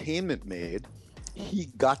Entertainment made, he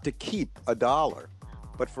got to keep $1.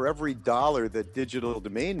 But for every dollar that Digital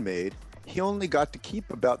Domain made, he only got to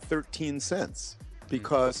keep about 13 cents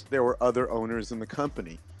because there were other owners in the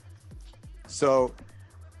company. So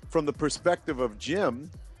from the perspective of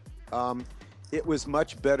Jim, it was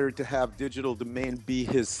much better to have Digital Domain be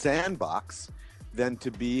his sandbox than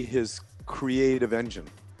to be his creative engine.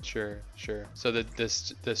 Sure. So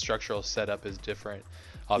the structural setup is different,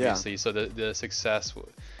 obviously. Yeah. So the success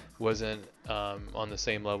wasn't on the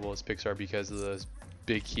same level as Pixar because of those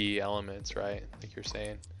big key elements, right? Like you're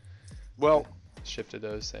saying. Well, shifted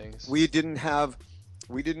those things. We didn't have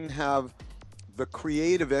the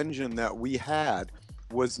creative engine that we had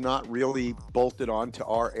was not really bolted onto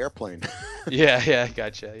our airplane. yeah,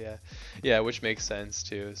 gotcha. Yeah, which makes sense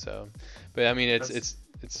too. So, but I mean, it's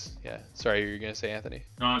yeah. Sorry, you're gonna say, Anthony?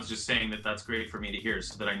 No, I was just saying that's great for me to hear,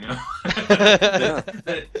 so that I know.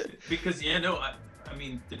 Because I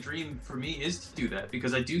mean, the dream for me is to do that,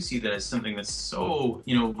 because I do see that as something that's so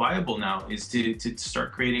viable now, is to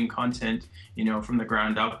start creating content from the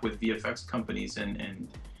ground up with VFX companies and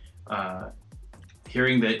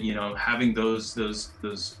hearing that having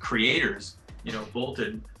those creators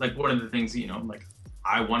bolted, like one of the things like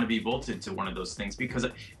I want to be bolted to one of those things, because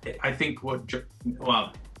I think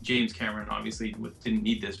James Cameron obviously didn't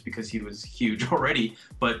need this because he was huge already,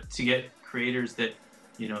 but to get creators that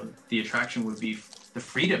the attraction would be the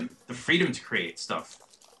freedom to create stuff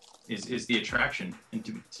is the attraction,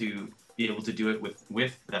 and to be able to do it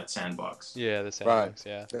with that sandbox. Yeah, the sandbox.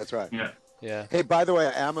 Right. Yeah, that's right. Yeah. Hey, by the way,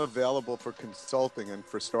 I am available for consulting, and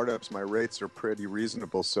for startups, my rates are pretty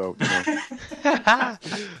reasonable. So,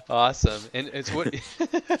 awesome. And it's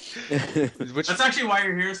that's actually why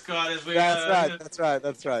you're here, Scott.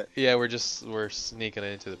 That's right. Yeah, we're sneaking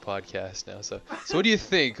into the podcast now. So what do you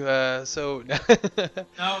think? Now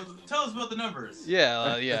tell us about the numbers.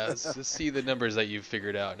 Yeah. Let's see the numbers that you've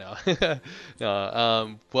figured out now.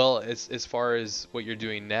 Well, as far as what you're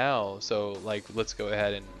doing now, so like let's go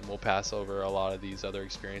ahead and we'll pass over a lot of these other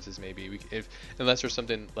experiences. Maybe unless there's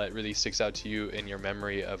something that really sticks out to you in your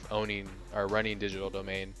memory of owning or running Digital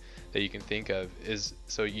Domain that you can think of, is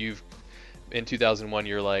so you've in 2001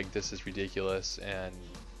 you're like, this is ridiculous and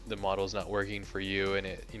the model's not working for you, and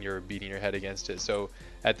you're beating your head against it. So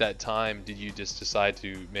at that time, did you just decide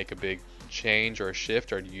to make a big change or a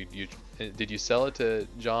shift, or did you sell it to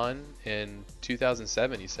John in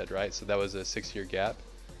 2007, you said, right? So that was a 6-year gap.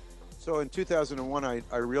 So in 2001,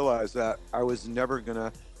 I realized that I was never going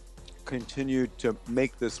to continue to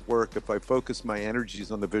make this work if I focused my energies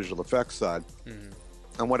on the visual effects side. Mm-hmm.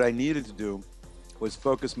 And what I needed to do was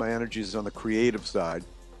focus my energies on the creative side.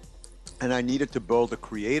 And I needed to build a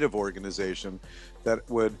creative organization that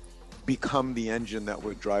would become the engine that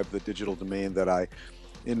would drive the Digital Domain that I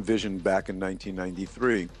envisioned back in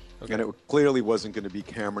 1993. Okay. And it clearly wasn't going to be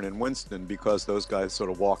Cameron and Winston, because those guys sort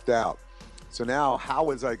of walked out. So now, how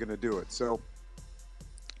was I going to do it? So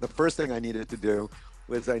the first thing I needed to do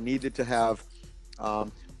was I needed to have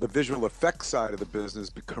the visual effects side of the business,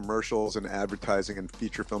 the commercials and advertising and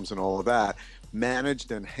feature films and all of that,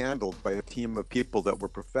 managed and handled by a team of people that were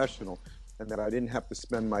professional, and that I didn't have to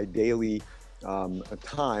spend my daily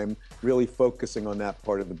time really focusing on that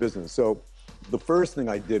part of the business. So the first thing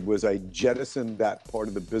I did was I jettisoned that part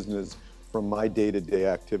of the business from my day-to-day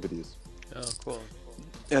activities. Oh, cool.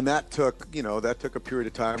 And that took a period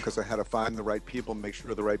of time, because I had to find the right people, make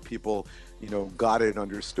sure the right people, got it,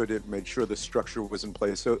 understood it, made sure the structure was in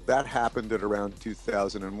place. So that happened at around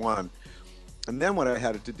 2001. And then what I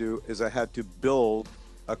had to do is I had to build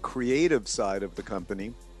a creative side of the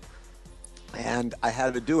company. And I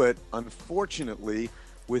had to do it, unfortunately,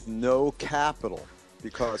 with no capital,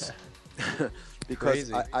 because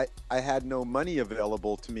I had no money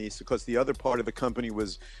available to me, because the other part of the company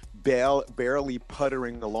was barely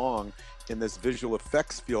puttering along in this visual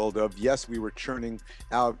effects field of, yes, we were churning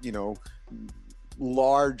out,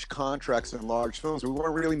 large contracts and large films. We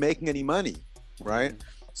weren't really making any money, right?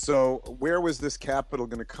 Mm-hmm. So where was this capital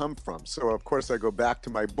going to come from? So of course I go back to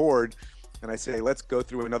my board and I say, let's go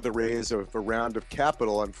through another raise of a round of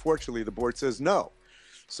capital. Unfortunately, the board says no.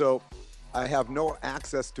 So I have no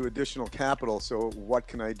access to additional capital. So what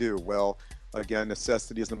can I do? Well, again,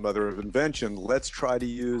 necessity is the mother of invention. Let's try to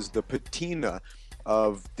use the patina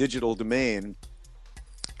of digital domain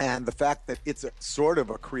and the fact that it's a sort of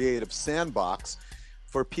a creative sandbox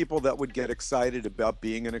for people that would get excited about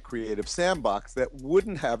being in a creative sandbox that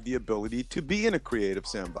wouldn't have the ability to be in a creative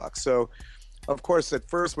sandbox. So, of course, at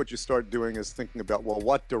first, what you start doing is thinking about, well,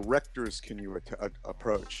 what directors can you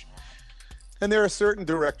approach? And there are certain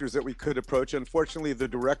directors that we could approach. Unfortunately, the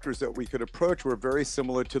directors that we could approach were very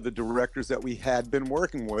similar to the directors that we had been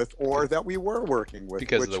working with or that we were working with.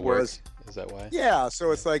 Because of the work? Is that why? Yeah.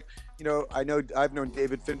 So it's like, I've known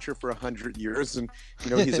David Fincher for 100 years, and,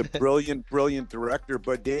 he's a brilliant, brilliant director.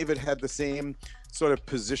 But David had the same sort of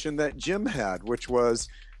position that Jim had, which was,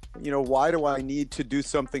 why do I need to do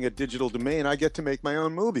something at Digital Domain? I get to make my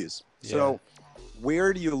own movies. Yeah. So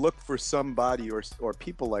where do you look for somebody or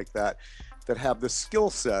people like that have the skill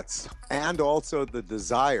sets and also the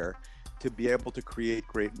desire to be able to create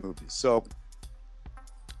great movies? So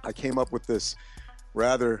I came up with this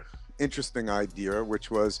rather interesting idea,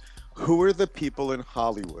 which was, who are the people in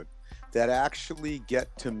Hollywood that actually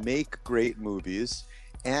get to make great movies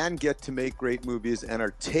and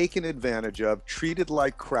are taken advantage of, treated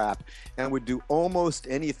like crap, and would do almost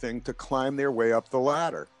anything to climb their way up the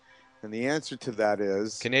ladder? And the answer to that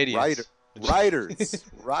is Canadians. Writers.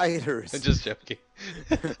 I'm just joking.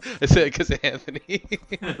 I said it because of Anthony.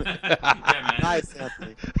 Nice,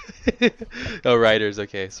 Anthony. Oh, writers.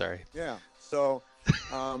 Okay, sorry. Yeah. So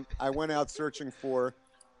I went out searching for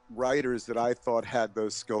writers that I thought had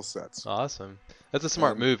those skill sets. Awesome. That's a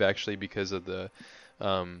smart move, actually, because of the,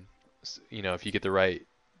 if you get the right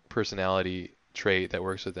personality trait that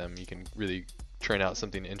works with them, you can really turn out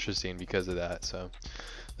something interesting because of that. So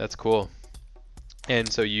that's cool. And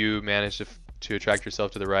so you managed to attract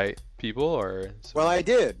yourself to the right people, or? Well, I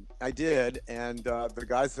did, and the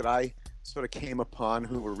guys that I sort of came upon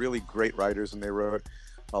who were really great writers, and they wrote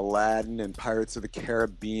Aladdin and Pirates of the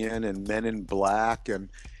Caribbean and Men in Black and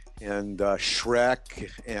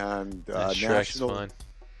Shrek and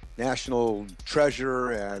National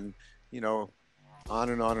Treasure, and on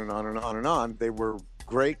and on and on and on and on. They were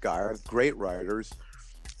great guys, great writers,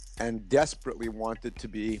 and desperately wanted to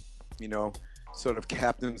be, sort of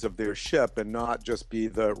captains of their ship and not just be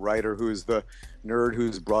the writer who's the nerd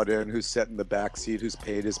who's brought in, who's set in the back seat, who's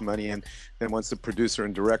paid his money. And then once the producer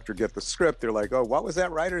and director get the script, they're like, oh, what was that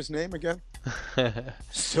writer's name again?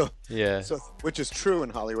 So which is true in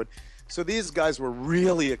Hollywood. So these guys were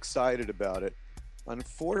really excited about it.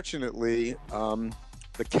 Unfortunately,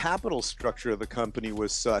 the capital structure of the company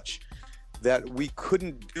was such that we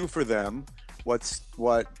couldn't do for them what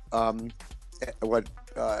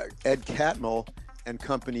Ed Catmull and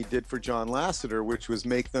company did for John Lasseter, which was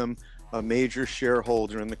make them a major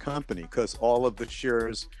shareholder in the company, because all of the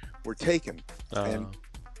shares were taken. And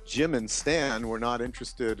Jim and Stan were not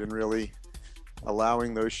interested in really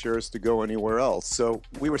allowing those shares to go anywhere else. So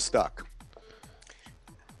we were stuck.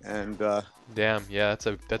 And damn, yeah,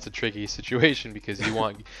 that's a tricky situation, because you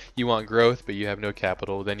want growth, but you have no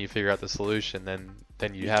capital. Then you figure out the solution, then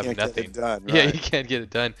you have nothing. Get it done, right? Yeah, you can't get it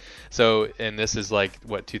done. So, and this is like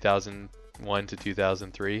what, 2001 to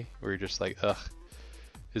 2003, where you're just like, ugh.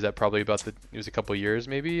 Is that probably about it was a couple years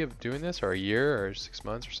maybe of doing this, or a year or 6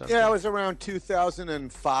 months or something? Yeah, it was around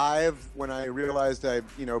 2005 when I realized I'd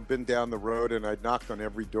been down the road, and I'd knocked on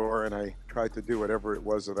every door, and I tried to do whatever it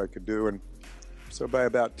was that I could do. And so by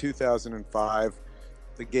about 2005,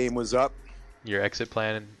 the game was up. Your exit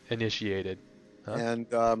plan initiated. Huh?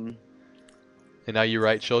 And now you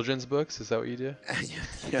write children's books? Is that what you do?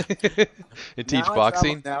 Yeah. And teach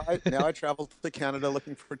boxing? Now I travel to Canada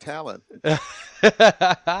looking for talent.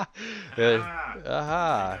 And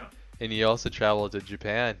you also travel to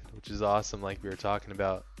Japan, which is awesome, like we were talking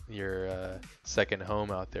about your second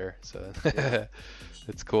home out there. So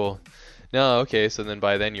it's cool. No, okay, so then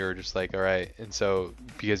by then you were just like, all right. And so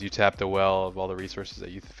because you tapped a well of all the resources that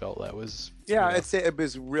you felt that was... Yeah, I'd say it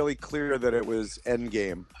was really clear that it was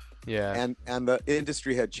endgame. Yeah. And the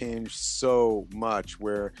industry had changed so much,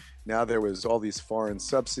 where now there was all these foreign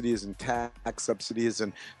subsidies and tax subsidies,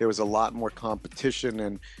 and there was a lot more competition,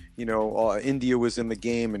 and India was in the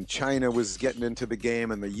game, and China was getting into the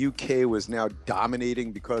game, and the UK was now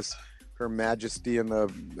dominating because Her Majesty and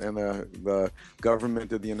the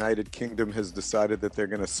government of the United Kingdom has decided that they're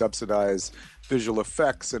going to subsidize visual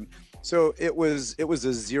effects. And so it was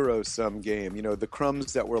a zero-sum game. The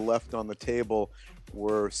crumbs that were left on the table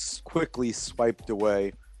were quickly swiped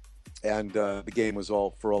away, and the game was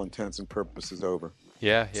for all intents and purposes over.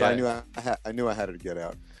 Yeah. So I knew I had to get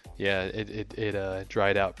out. Yeah, it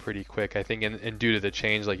dried out pretty quick, I think, and due to the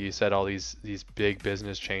change, like you said, all these big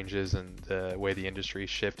business changes and the way the industry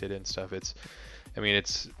shifted and stuff. I mean,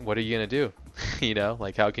 it's what are you gonna do? You know,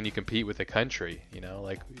 like how can you compete with a country? You know,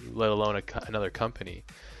 like let alone another company.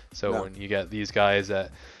 So No. when you get these guys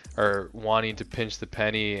that are wanting to pinch the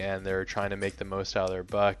penny and they're trying to make the most out of their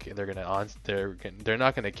buck, they're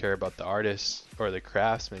not gonna care about the artists or the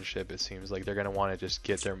craftsmanship. It seems like they're gonna want to just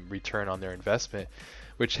get their return on their investment.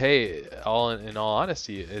 Which, hey, in all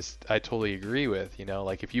honesty, is I totally agree with. You know,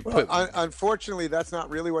 like if you Well, put, unfortunately, that's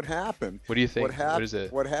not really what happened. what do you think? What is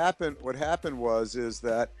it? What happened? What happened was is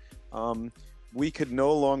that um, we could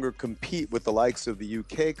no longer compete with the likes of the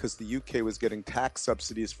UK because the UK was getting tax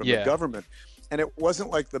subsidies from the Yeah. government. And it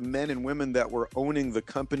wasn't like the men and women that were owning the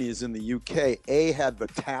companies in the UK, had the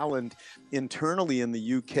talent internally in the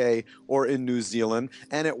UK or in New Zealand.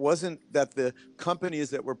 And it wasn't that the companies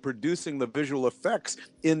that were producing the visual effects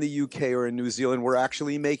in the UK or in New Zealand were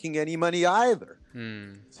actually making any money either.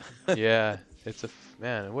 Hmm. Yeah, it's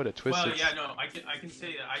man, what a twist. Well, yeah, no, I can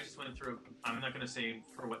say that I just went through. I'm not going to say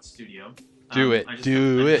for what studio. Do it.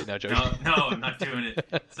 Do it. No, joking. No, I'm not doing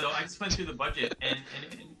it. So I just went through the budget, and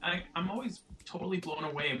I'm always totally blown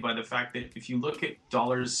away by the fact that if you look at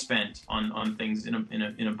dollars spent on things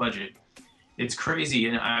in a budget, it's crazy.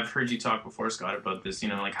 And I've heard you talk before, Scott, about this. You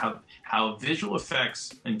know, like how visual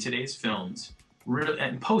effects in today's films, really,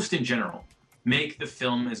 and post in general, make the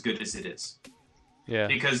film as good as it is. Yeah.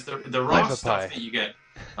 Because the raw stuff that you get,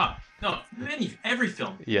 every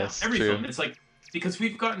film, yes, every true. film, it's like, because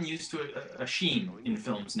we've gotten used to a sheen in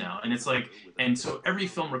films now, and it's like, and so every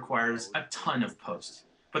film requires a ton of post,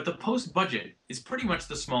 but the post budget is pretty much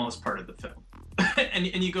the smallest part of the film. and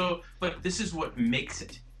you go, but this is what makes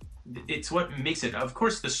it. It's what makes it. Of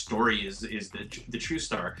course, the story is the true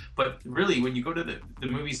star, but really, when you go to the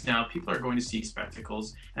movies now, people are going to see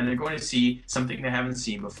spectacles, and they're going to see something they haven't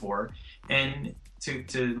seen before, and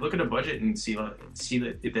to look at a budget and see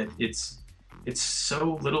that it's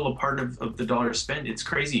so little a part of the dollar spent, it's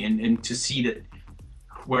crazy, and to see that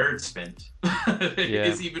where it's spent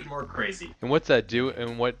is even more crazy. And what that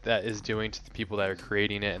is doing to the people that are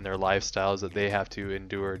creating it and their lifestyles that they have to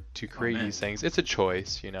endure to create these things. It's a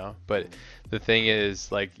choice, you know, but the thing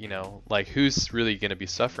is, like, you know, like who's really going to be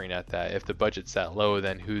suffering at that? If the budget's that low,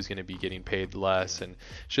 then who's going to be getting paid less, and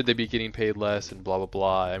should they be getting paid less, and blah blah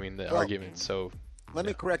blah. I mean, the argument's so. Let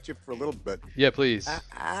me correct you for a little bit. Yeah, please.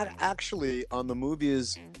 Actually, on the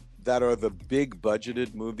movies that are the big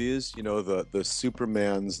budgeted movies, you know, the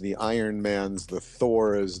Supermans, the Iron Mans, the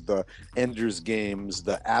Thors, the Ender's Games,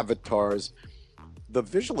 the Avatars, the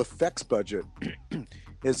visual effects budget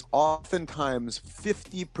is oftentimes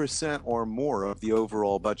 50% or more of the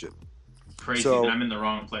overall budget. Crazy, so, I'm in the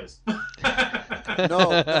wrong place.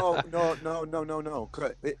 No.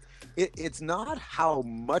 It's not how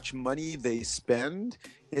much money they spend;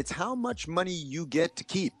 it's how much money you get to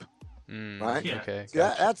keep. Right? Yeah. Okay.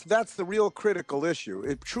 Gotcha. That's the real critical issue.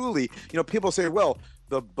 It truly, you know, people say, well,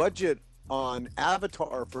 the budget on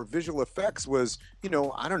Avatar for visual effects was, you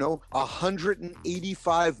know, I don't know,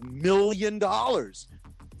 $185 million.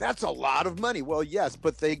 That's a lot of money. Well, yes,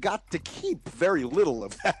 but they got to keep very little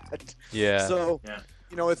of that. Yeah. So,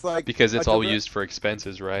 you know, it's like, because it's all used for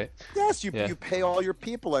expenses, right? Yes, you pay all your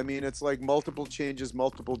people. I mean, it's like multiple changes,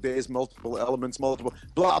 multiple days, multiple elements, multiple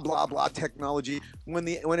blah blah blah technology. When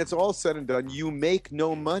it's all said and done, you make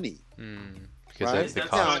no money. Because right? that's the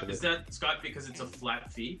cost of it. Is that, Scott, because it's a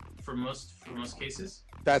flat fee for most cases?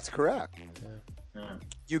 That's correct.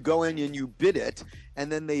 You go in and you bid it,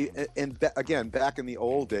 and then again, back in the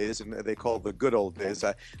old days, and they call it the good old days,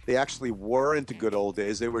 they actually weren't good old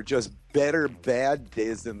days. They were just better bad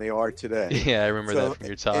days than they are today. Yeah, I remember that from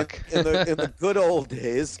your talk. In the good old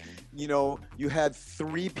days, you know, you had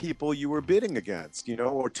 3 people you were bidding against, you know,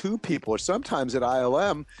 or 2 people, or sometimes at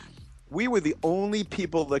ILM, we were the only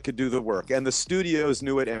people that could do the work, and the studios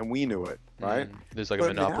knew it, and we knew it, right? There's like a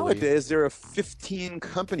monopoly. Nowadays, there are 15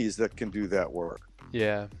 companies that can do that work.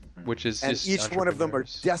 Yeah, which is and just each one of them are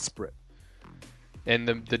desperate. And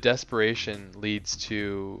the desperation leads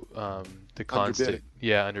to the constant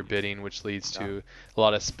underbidding, which leads to a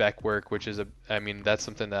lot of spec work, which is that's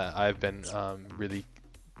something that I've been really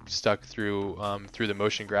stuck through the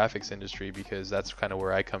motion graphics industry, because that's kind of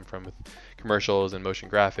where I come from with commercials and motion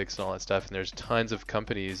graphics and all that stuff. And there's tons of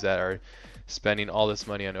companies that are spending all this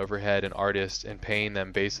money on overhead and artists and paying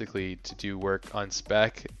them basically to do work on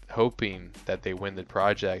spec, hoping that they win the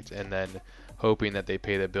project and then hoping that they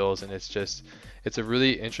pay the bills. And it's a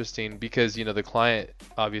really interesting, because, you know, the client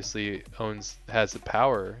obviously has the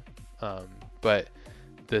power, but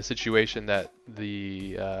the situation that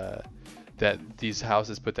the that these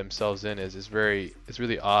houses put themselves in is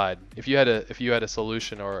really odd. If you had a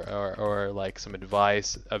solution or like some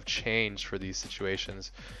advice of change for these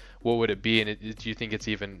situations, what would it be? And do you think it's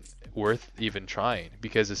even worth even trying?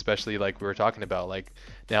 Because especially like we were talking about, like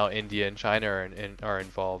now India and China are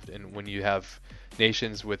involved, and when you have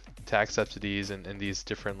nations with tax subsidies and these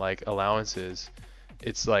different like allowances,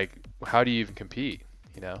 it's like, how do you even compete?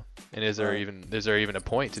 You know, and is there even a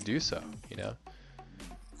point to do so? You know.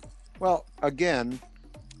 Well, again,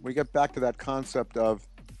 we get back to that concept of,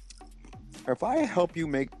 if I help you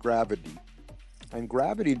make gravity, and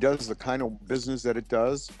gravity does the kind of business that it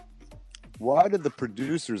does, why do the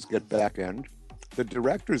producers get back end, the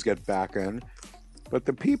directors get back end, but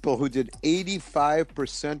the people who did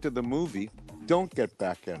 85% of the movie don't get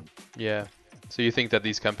back end? Yeah. So you think that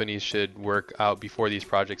these companies should work out before these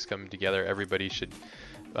projects come together? Everybody should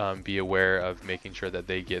be aware of making sure that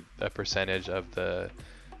they get a percentage of the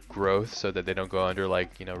growth, so that they don't go under,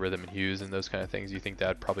 like, you know, Rhythm and Hughes and those kind of things. You think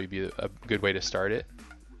that'd probably be a good way to start it?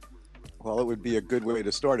 Well, it would be a good way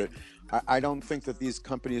to start it. I don't think that these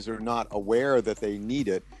companies are not aware that they need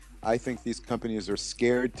it. I think these companies are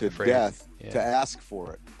scared to death to ask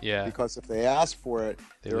for it. Yeah. Because if they ask for it,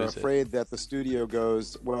 they're afraid that the studio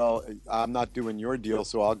goes, well, I'm not doing your deal,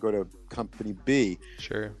 so I'll go to company B.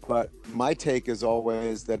 Sure. But my take is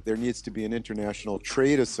always that there needs to be an international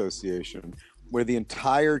trade association where the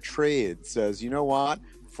entire trade says, you know what,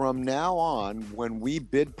 from now on, when we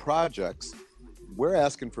bid projects, we're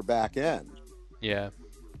asking for back end. Yeah.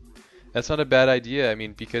 That's not a bad idea. I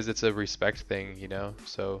mean, because it's a respect thing, you know.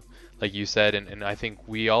 So, like you said, and I think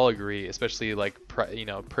we all agree, especially like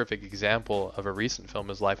perfect example of a recent film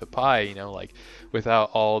is Life of Pi. You know, like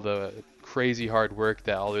without all the crazy hard work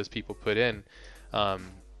that all those people put in,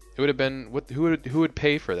 it would have been who would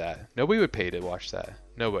pay for that? Nobody would pay to watch that.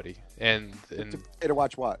 Nobody. And to pay to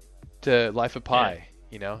watch what? To Life of Pi. Yeah.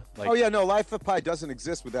 You know, like, oh yeah, no, Life of Pi doesn't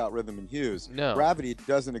exist without Rhythm and Hughes. No. Gravity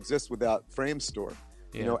doesn't exist without Framestore.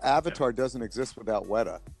 Yeah. You know, Avatar doesn't exist without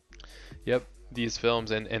Weta. Yep, these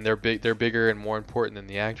films and they're bigger and more important than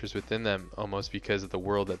the actors within them, almost because of the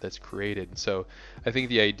world that's created. So I think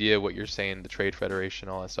the idea, what you're saying, the Trade Federation,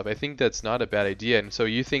 all that stuff, I think that's not a bad idea. And so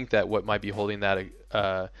you think that what might be holding that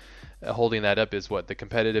up is what, the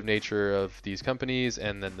competitive nature of these companies,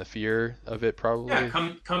 and then the fear of it, probably. Yeah,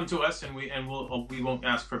 come to us, and we won't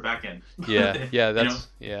ask for back end. Yeah, that's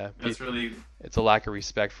that's really, it's a lack of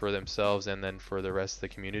respect for themselves and then for the rest of the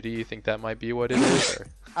community. You think that might be what it is? Or?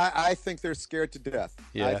 I think they're scared to death.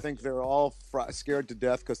 Yeah. I think they're all scared to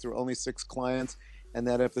death because there are only 6 clients, and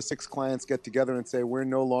that if the 6 clients get together and say, we're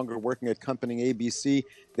no longer working at company ABC,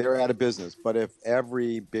 they're out of business. But if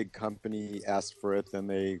every big company asked for it, then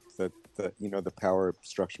the power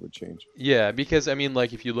structure would change. Yeah, because I mean,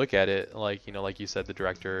 like, if you look at it, like, you know, like you said, the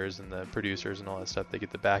directors and the producers and all that stuff, they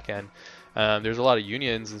get the back end. There's a lot of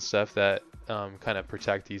unions and stuff that kind of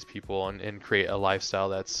protect these people and create a lifestyle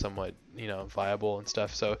that's somewhat, you know, viable and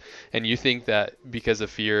stuff. So, and you think that because of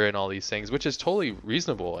fear and all these things, which is totally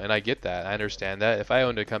reasonable, and I get that, I understand that. If I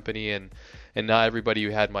owned a company and not everybody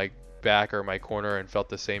who had my back or my corner and felt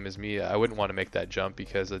the same as me, I wouldn't want to make that jump,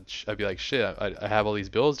 because I'd be like, shit, I have all these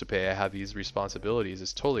bills to pay, I have these responsibilities.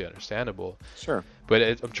 It's totally understandable. Sure. But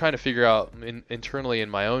I'm trying to figure out internally in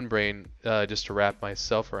my own brain, just to wrap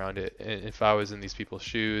myself around it. And if I was in these people's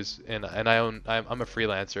shoes, and I'm a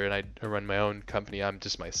freelancer and I run my own company, I'm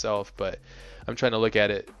just myself, but I'm trying to look at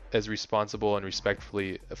it as responsible and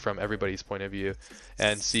respectfully from everybody's point of view,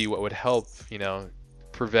 and see what would help, you know,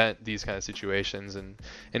 prevent these kind of situations. And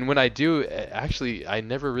when I do, actually, I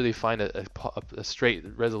never really find a straight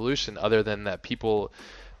resolution, other than that people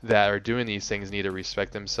that are doing these things need to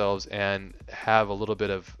respect themselves and have a little bit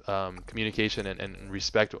of communication and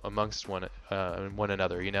respect amongst one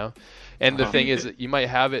another, you know. And the thing is, you might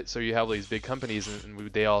have it so you have these big companies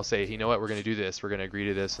and they all say, you know what, we're going to do this, we're going to agree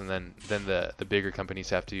to this, and then the bigger companies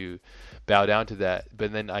have to bow down to that.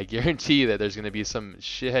 But then I guarantee that there's going to be some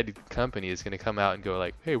shithead company that's going to come out and go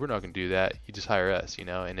like, hey, we're not going to do that, you just hire us, you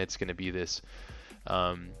know. And it's going to be this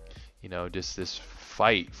you know, just this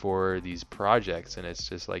fight for these projects, and it's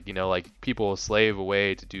just like, you know, like people slave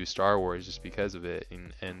away to do Star Wars just because of it,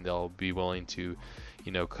 and they'll be willing to,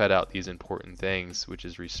 you know, cut out these important things, which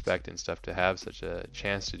is respect and stuff, to have such a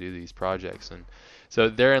chance to do these projects. And so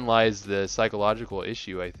therein lies the psychological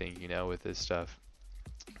issue, I think, you know, with this stuff.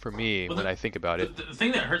 For me, when I think about it, the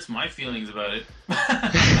thing that hurts my feelings about it,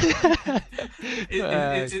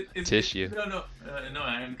 tissue. No,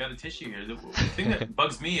 I haven't got a tissue here. The thing that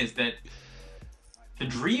bugs me is that the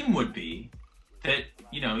dream would be that,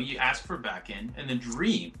 you know, you ask for back end, and the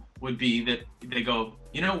dream would be that they go,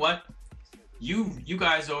 you know what, you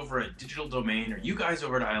guys over at Digital Domain or you guys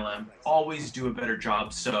over at ILM always do a better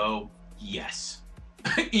job, so yes.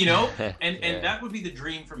 You know, and that would be the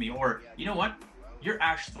dream for me. Or, you know what, you're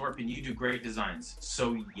Ash Thorpe and you do great designs,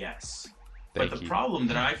 so yes. But the problem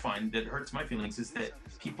that I find that hurts my feelings is that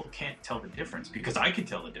people can't tell the difference, because I can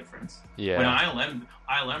tell the difference. Yeah. When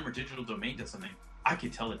ILM or Digital Domain does something, I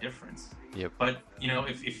can tell the difference. Yep. But, you know,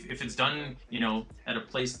 if it's done, you know, at a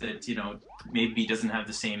place that, you know, maybe doesn't have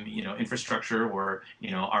the same, you know, infrastructure or,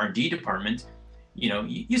 you know, R&D department, you know,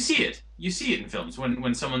 you see it. You see it in films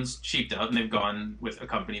when someone's cheaped out and they've gone with a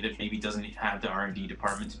company that maybe doesn't have the R&D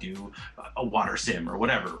department to do a water sim or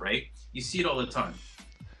whatever, right? You see it all the time.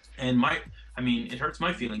 And it hurts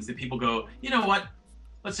my feelings that people go, you know what?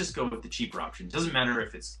 Let's just go with the cheaper option. Doesn't matter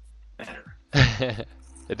if it's better.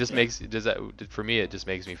 It just for me, it just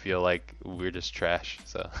makes me feel like we're just trash.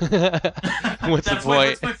 So what's the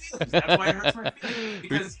point? That's why it hurts my feelings.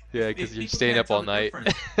 Because because you're staying up all night.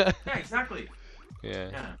 Yeah, exactly.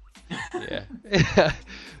 Yeah. Yeah.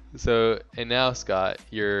 So, and now, Scott,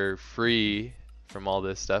 you're free from all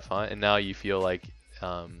this stuff, huh? And now you feel like,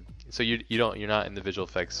 so you're not in the visual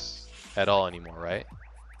effects at all anymore, right?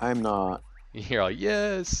 I'm not. You're all,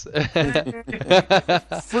 yes.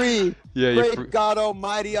 Free. Yeah. Great God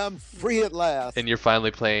Almighty, I'm free at last. And you're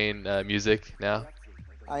finally playing music now?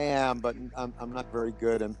 I am, but I'm not very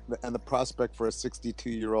good, and the prospect for a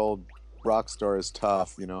 62-year-old rock star is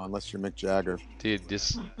tough, you know, unless you're Mick Jagger. Dude,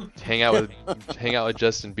 just hang out with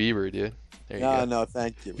Justin Bieber, dude. There you go. No,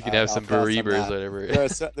 thank you. You can have some Bereavers or whatever.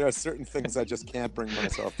 There are certain things I just can't bring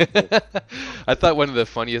myself to do. I thought one of the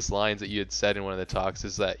funniest lines that you had said in one of the talks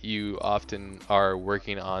is that you often are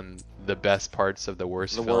working on the best parts of the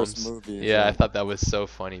worst films. Worst movies. Yeah, I thought that was so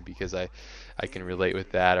funny because I can relate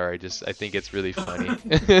with that, or I think it's really funny.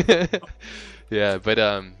 Yeah, but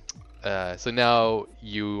so now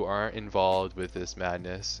you aren't involved with this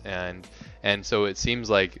madness, and so it seems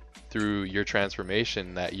like through your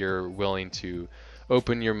transformation that you're willing to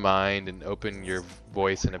open your mind and open your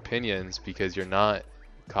voice and opinions because you're not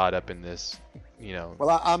caught up in this, you know.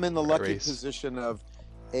 Well, I'm in the lucky race. position of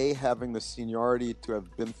A, having the seniority to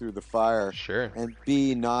have been through the fire, sure, and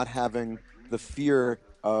B, not having the fear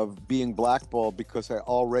of being blackballed because I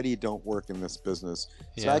already don't work in this business.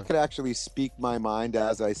 So I could actually speak my mind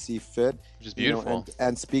as I see fit, which is beautiful, you know,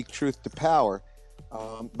 and speak truth to power.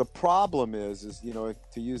 The problem is, you know,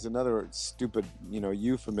 to use another stupid, you know,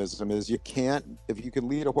 euphemism, is if you can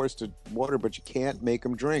lead a horse to water, but you can't make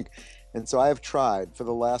him drink. And so I have tried for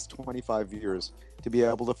the last 25 years to be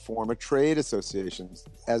able to form a trade association.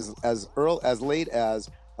 As late as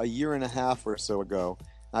a year and a half or so ago,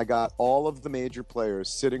 I got all of the major players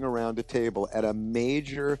sitting around a table at a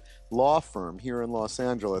major law firm here in Los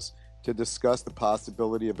Angeles to discuss the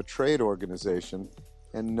possibility of a trade organization.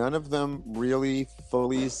 And none of them really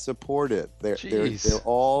fully support it. They're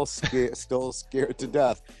all still scared to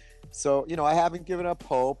death. So, you know, I haven't given up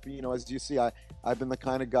hope. You know, as you see, I've been the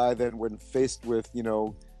kind of guy that when faced with, you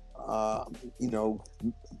know,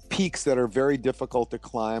 peaks that are very difficult to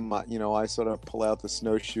climb, you know, I sort of pull out the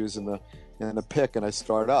snowshoes and the pick and I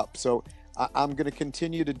start up. So I'm going to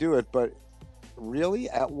continue to do it. But really,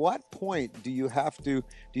 at what point what do you have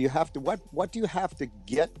to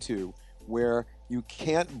get to where you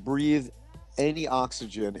can't breathe any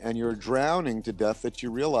oxygen and you're drowning to death, that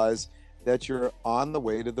you realize that you're on the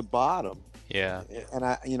way to the bottom? Yeah. And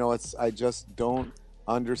I just don't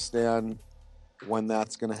understand when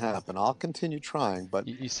that's going to happen. I'll continue trying, but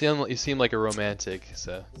you seem like a romantic.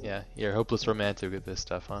 So yeah, you're a hopeless romantic with this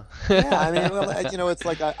stuff, huh? Yeah, I mean, well, you know, it's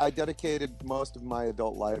like I dedicated most of my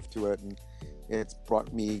adult life to it, and it's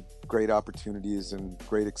brought me great opportunities and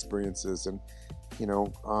great experiences, and you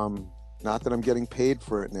know, not that I'm getting paid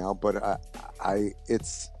for it now, but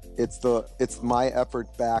it's my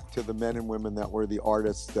effort back to the men and women that were the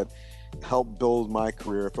artists that helped build my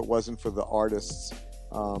career. If it wasn't for the artists,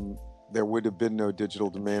 there would have been no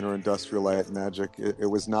Digital Domain or Industrial Light and Magic. It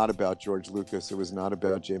was not about George Lucas. It was not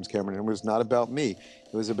about James Cameron. It was not about me.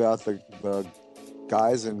 It was about the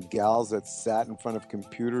guys and gals that sat in front of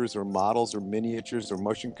computers or models or miniatures or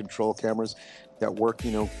motion control cameras that work,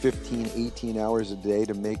 you know, 15, 18 hours a day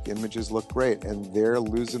to make images look great. And they're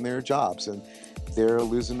losing their jobs, and they're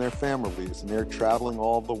losing their families, and they're traveling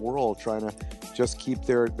all the world trying to just keep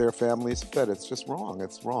their families fed. It's just wrong.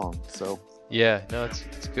 It's wrong. So yeah, no,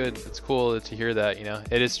 it's good. It's cool to hear that, you know.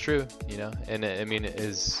 It is true, you know. And I mean,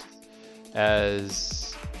 as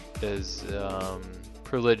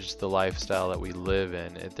privileged the lifestyle that we live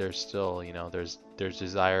in, there's still, you know, there's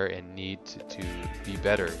desire and need to be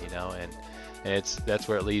better, you know, and that's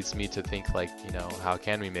where it leads me to think, like, you know, how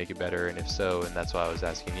can we make it better, and if so, and that's why I was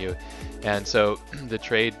asking you. And so the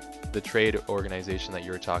trade organization that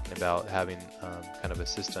you were talking about, having kind of a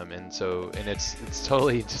system, and it's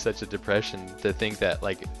totally just such a depression to think that,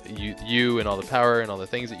 like, you and all the power and all the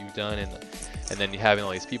things that you've done, and then you having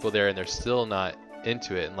all these people there and they're still not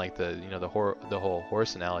into it, and like the whole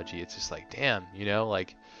horse analogy, it's just like, damn, you know,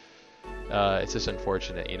 like it's just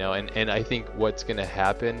unfortunate, you know, and I think what's gonna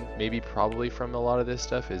happen, maybe probably from a lot of this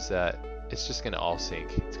stuff, is that it's just gonna all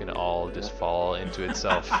sink. It's gonna all just fall into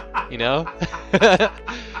itself, you know.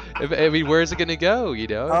 I mean, where's it gonna go, you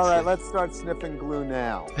know? All right, let's start sniffing glue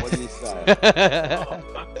now. What do you say?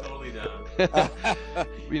 I'm totally down.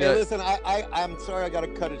 Hey, listen, I'm sorry I got to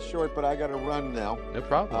cut it short, but I got to run now. No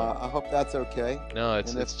problem. I hope that's okay. No,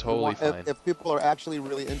 it's totally fine. If people are actually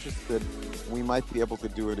really interested, we might be able to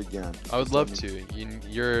do it again. I would love to.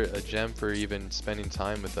 You're a gem for even spending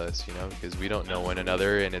time with us, you know, because we don't know one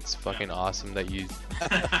another, and it's fucking awesome that you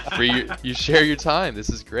share your time. This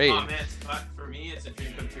is great. Oh man, for me, it's a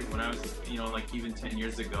dream come true. When I was, you know, like even 10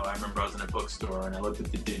 years ago, I remember I was in a bookstore and I looked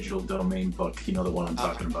at the digital domain book, you know, the one I'm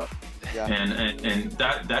talking about. Yeah. And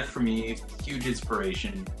that for me, huge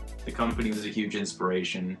inspiration. The company was a huge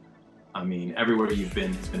inspiration. I mean, everywhere you've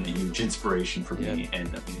been has been a huge inspiration for me. And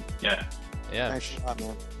I mean, yeah. Thanks a lot,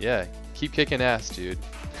 man. Yeah. Keep kicking ass, dude.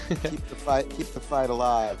 Keep the fight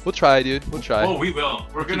alive. We'll try, dude. We'll try. Oh, we will.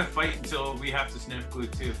 We're gonna fight until we have to sniff glue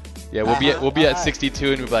too. Yeah, we'll be at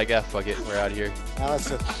 62 and we'll be like, fuck it, we're out of here. All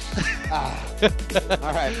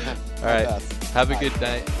right, man. All right. Have a good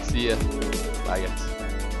night. See ya. Bye, guys.